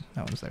 Oh, good.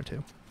 That one's there,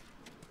 too.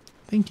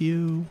 Thank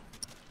you.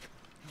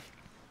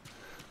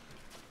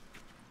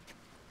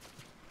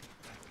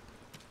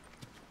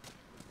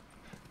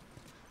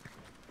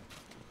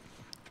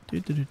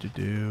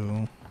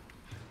 Do.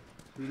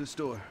 Through this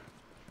door.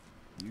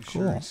 You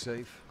Cool. sure he's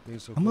safe? Being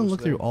so I'm going to close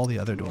look through there? all the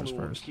other Come on, doors I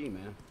want the first. Key,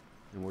 man.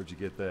 And where'd you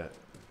get that?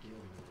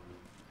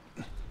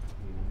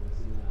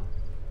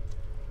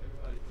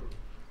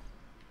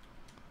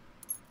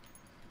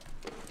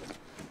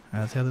 Alright,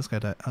 let's see how this guy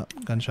died. Oh,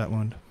 gunshot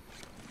wound.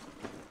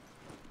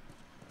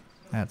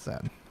 That's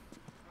sad.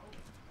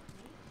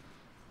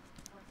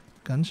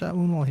 Gunshot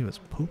wound while he was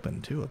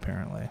pooping too,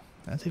 apparently.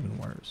 That's even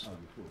worse.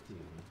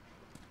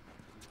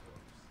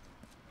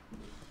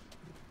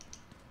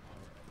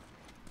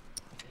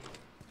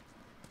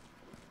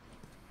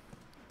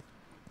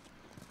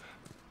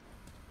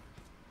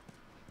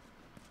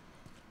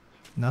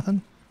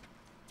 Nothing?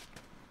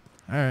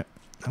 Alright,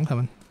 I'm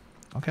coming.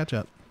 I'll catch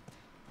up.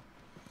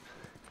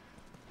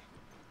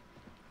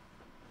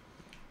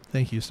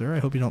 Thank you, sir. I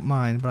hope you don't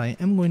mind, but I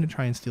am going to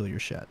try and steal your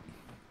shit.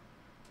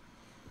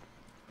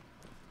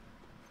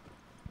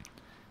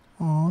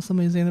 Aw,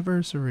 somebody's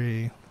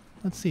anniversary.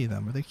 Let's see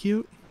them. Were they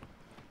cute?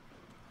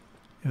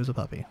 It was a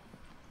puppy.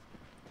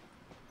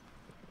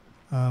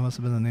 Must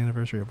have been an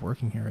anniversary of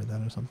working here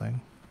then or something.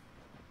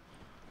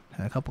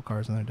 Had a couple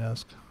cars on their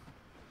desk.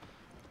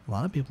 A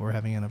lot of people were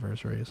having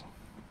anniversaries.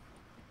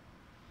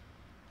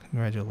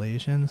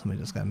 Congratulations,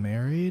 somebody just got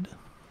married.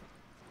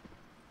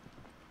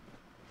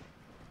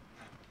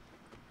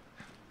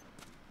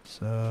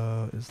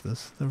 So, is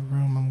this the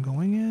room I'm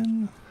going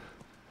in?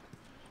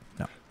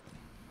 No.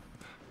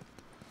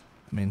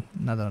 I mean,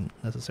 not that I'm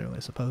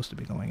necessarily supposed to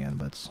be going in,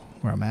 but it's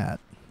where I'm at.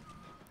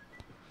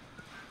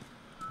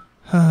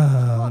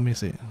 Let me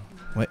see.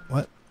 Wait,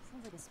 what?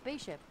 Sounds like a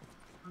spaceship.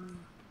 Or,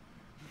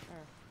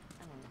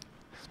 I don't know.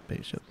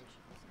 Spaceships.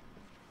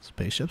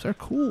 Spaceships are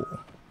cool.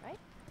 Right?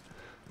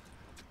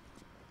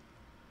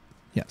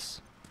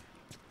 Yes.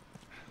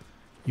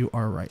 You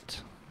are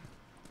right.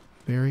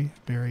 Very,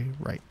 very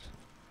right.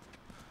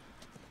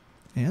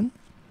 And,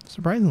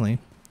 surprisingly,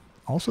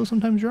 also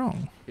sometimes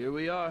wrong. Here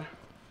we are.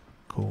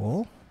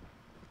 Cool.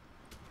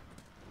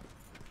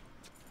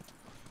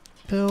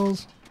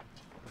 Pills.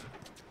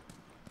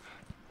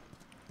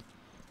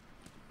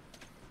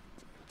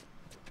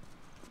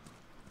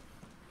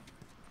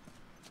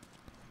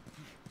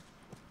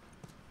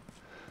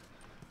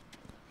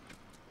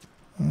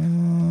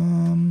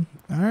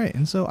 Alright,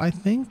 and so I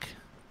think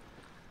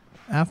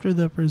after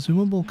the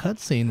presumable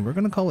cutscene, we're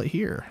going to call it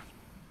here.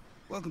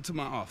 Welcome to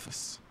my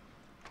office.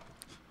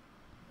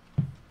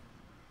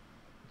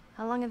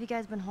 How long have you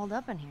guys been holed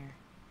up in here?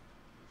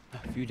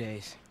 A few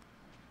days.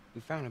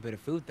 We found a bit of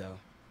food, though.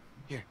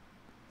 Here.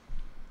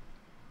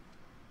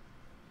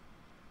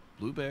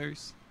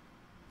 Blueberries.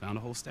 Found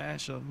a whole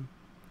stash of them.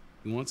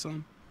 You want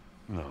some?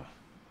 No.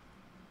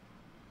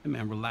 Hey,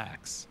 man,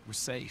 relax. We're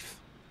safe.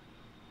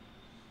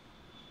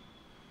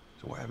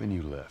 So why haven't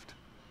you left?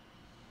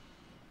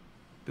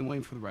 Been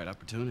waiting for the right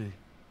opportunity.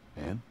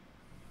 And?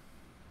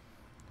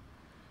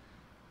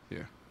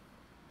 Here.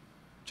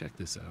 Check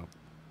this out.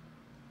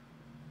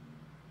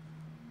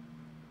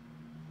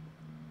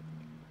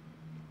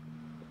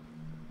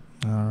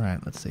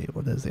 Alright, let's see.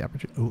 What is the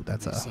opportunity? Oh,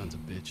 that's These a... sons of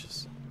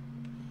bitches.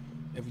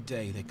 Every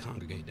day they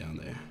congregate down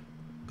there,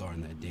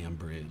 guarding that damn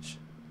bridge.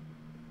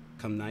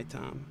 Come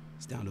nighttime,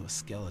 it's down to a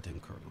skeleton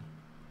crew.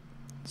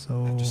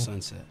 So, After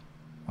sunset,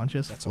 why don't you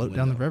just that's a float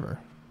down the window. river?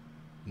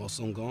 Most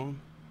of them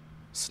gone,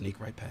 sneak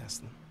right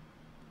past them.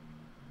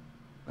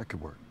 That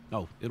could work.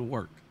 Oh, it'll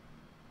work.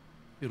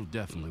 It'll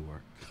definitely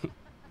work.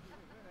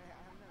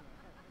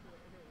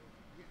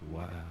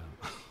 Wow.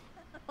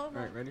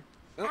 Alright, ready?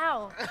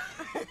 Ow!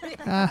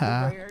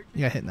 Haha.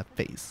 You got hit in the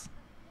face.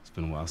 It's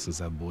been a while since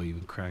that boy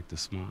even cracked a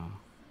smile.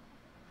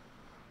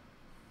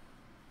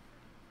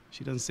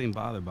 She doesn't seem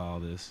bothered by all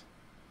this.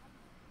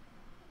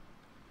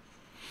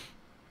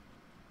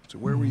 So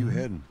where were you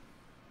heading?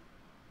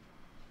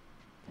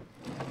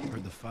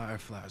 Heard the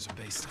Fireflies are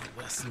based out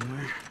west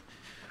somewhere.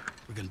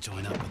 We're gonna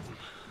join up with them.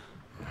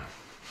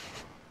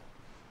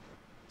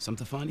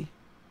 Something funny?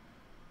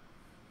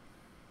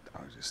 Oh,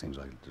 it just seems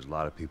like there's a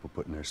lot of people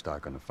putting their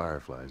stock on the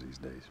Fireflies these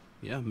days.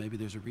 Yeah, maybe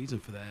there's a reason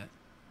for that.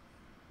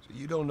 So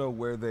you don't know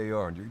where they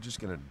are, and you're just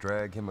gonna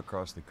drag him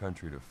across the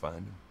country to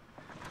find him?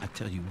 I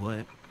tell you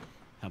what,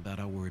 how about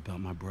I worry about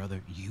my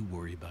brother, you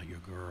worry about your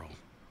girl.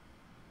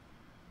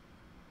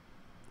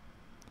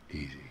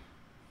 Easy.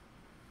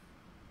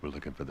 We're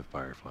looking for the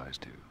Fireflies,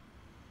 too.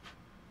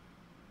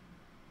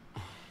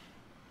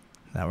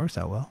 That works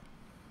out well.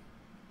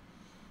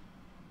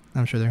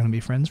 I'm sure they're going to be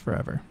friends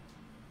forever.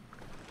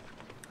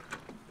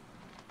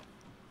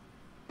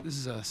 This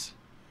is us.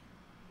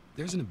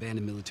 There's an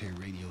abandoned military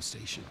radio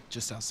station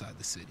just outside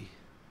the city.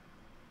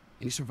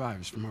 Any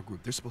survivors from our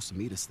group, they're supposed to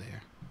meet us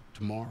there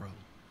tomorrow.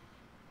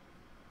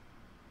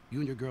 You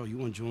and your girl, you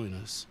want to join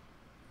us.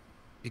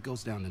 It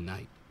goes down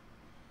tonight.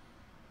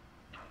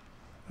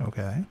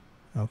 Okay.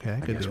 Okay, I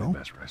good guess deal. we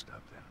best rest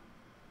up then.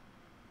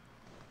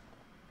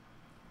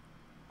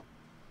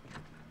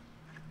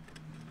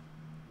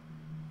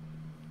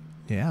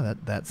 Yeah,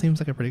 that seems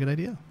like a pretty good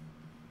idea.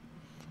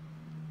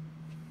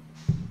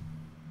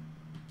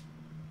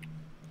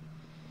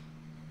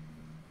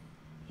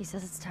 He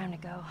says it's time to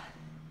go.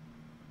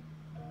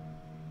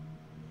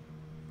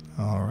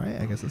 All right,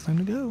 I guess it's time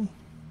to go.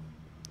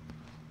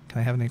 Can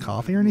I have any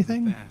coffee or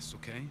anything? Fast,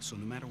 okay? So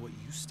no matter what,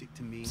 you stick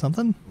to me.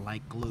 Something?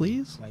 Like glue.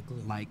 Please? Like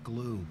glue. Like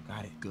glue.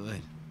 Got it.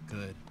 Good,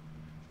 good.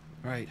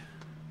 All right.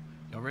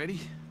 Y'all ready?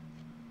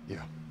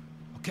 Yeah.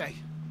 Okay.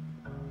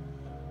 All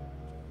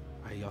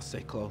right, y'all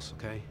stay close,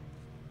 okay?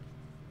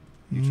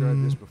 You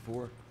tried this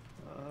before?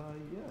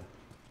 Yeah.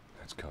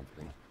 That's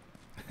comforting.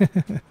 Relax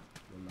on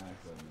me.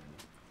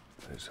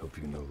 I just hope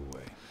you know the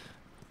way.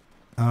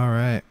 All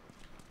right.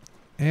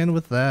 And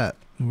with that,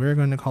 we're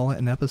going to call it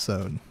an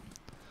episode.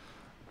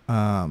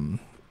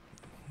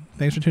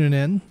 Thanks for tuning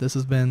in. This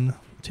has been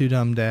Two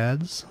Dumb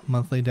Dads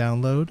monthly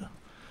download,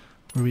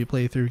 where we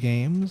play through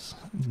games,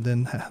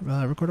 then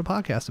record a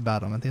podcast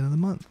about them at the end of the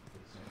month.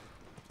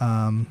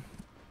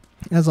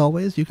 As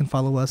always, you can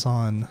follow us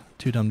on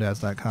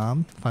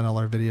twodumbdads.com. Find all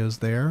our videos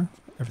there,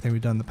 everything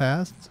we've done in the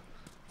past.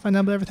 Find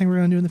out about everything we're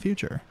going to do in the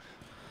future.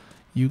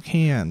 You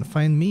can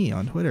find me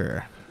on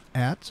Twitter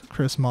at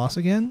Chris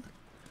Mossigan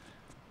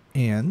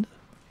and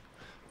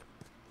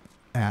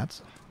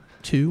at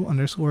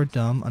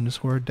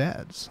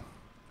 2_dumb_dads.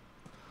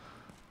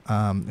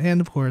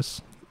 And of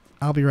course,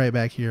 I'll be right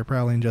back here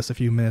probably in just a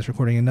few minutes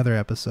recording another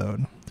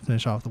episode to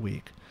finish off the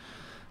week.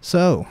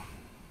 So,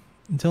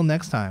 until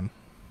next time,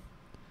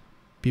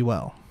 be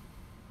well.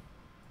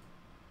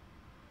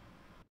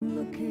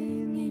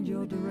 Looking in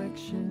your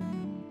direction,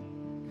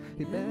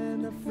 it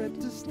ain't afraid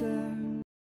to stare.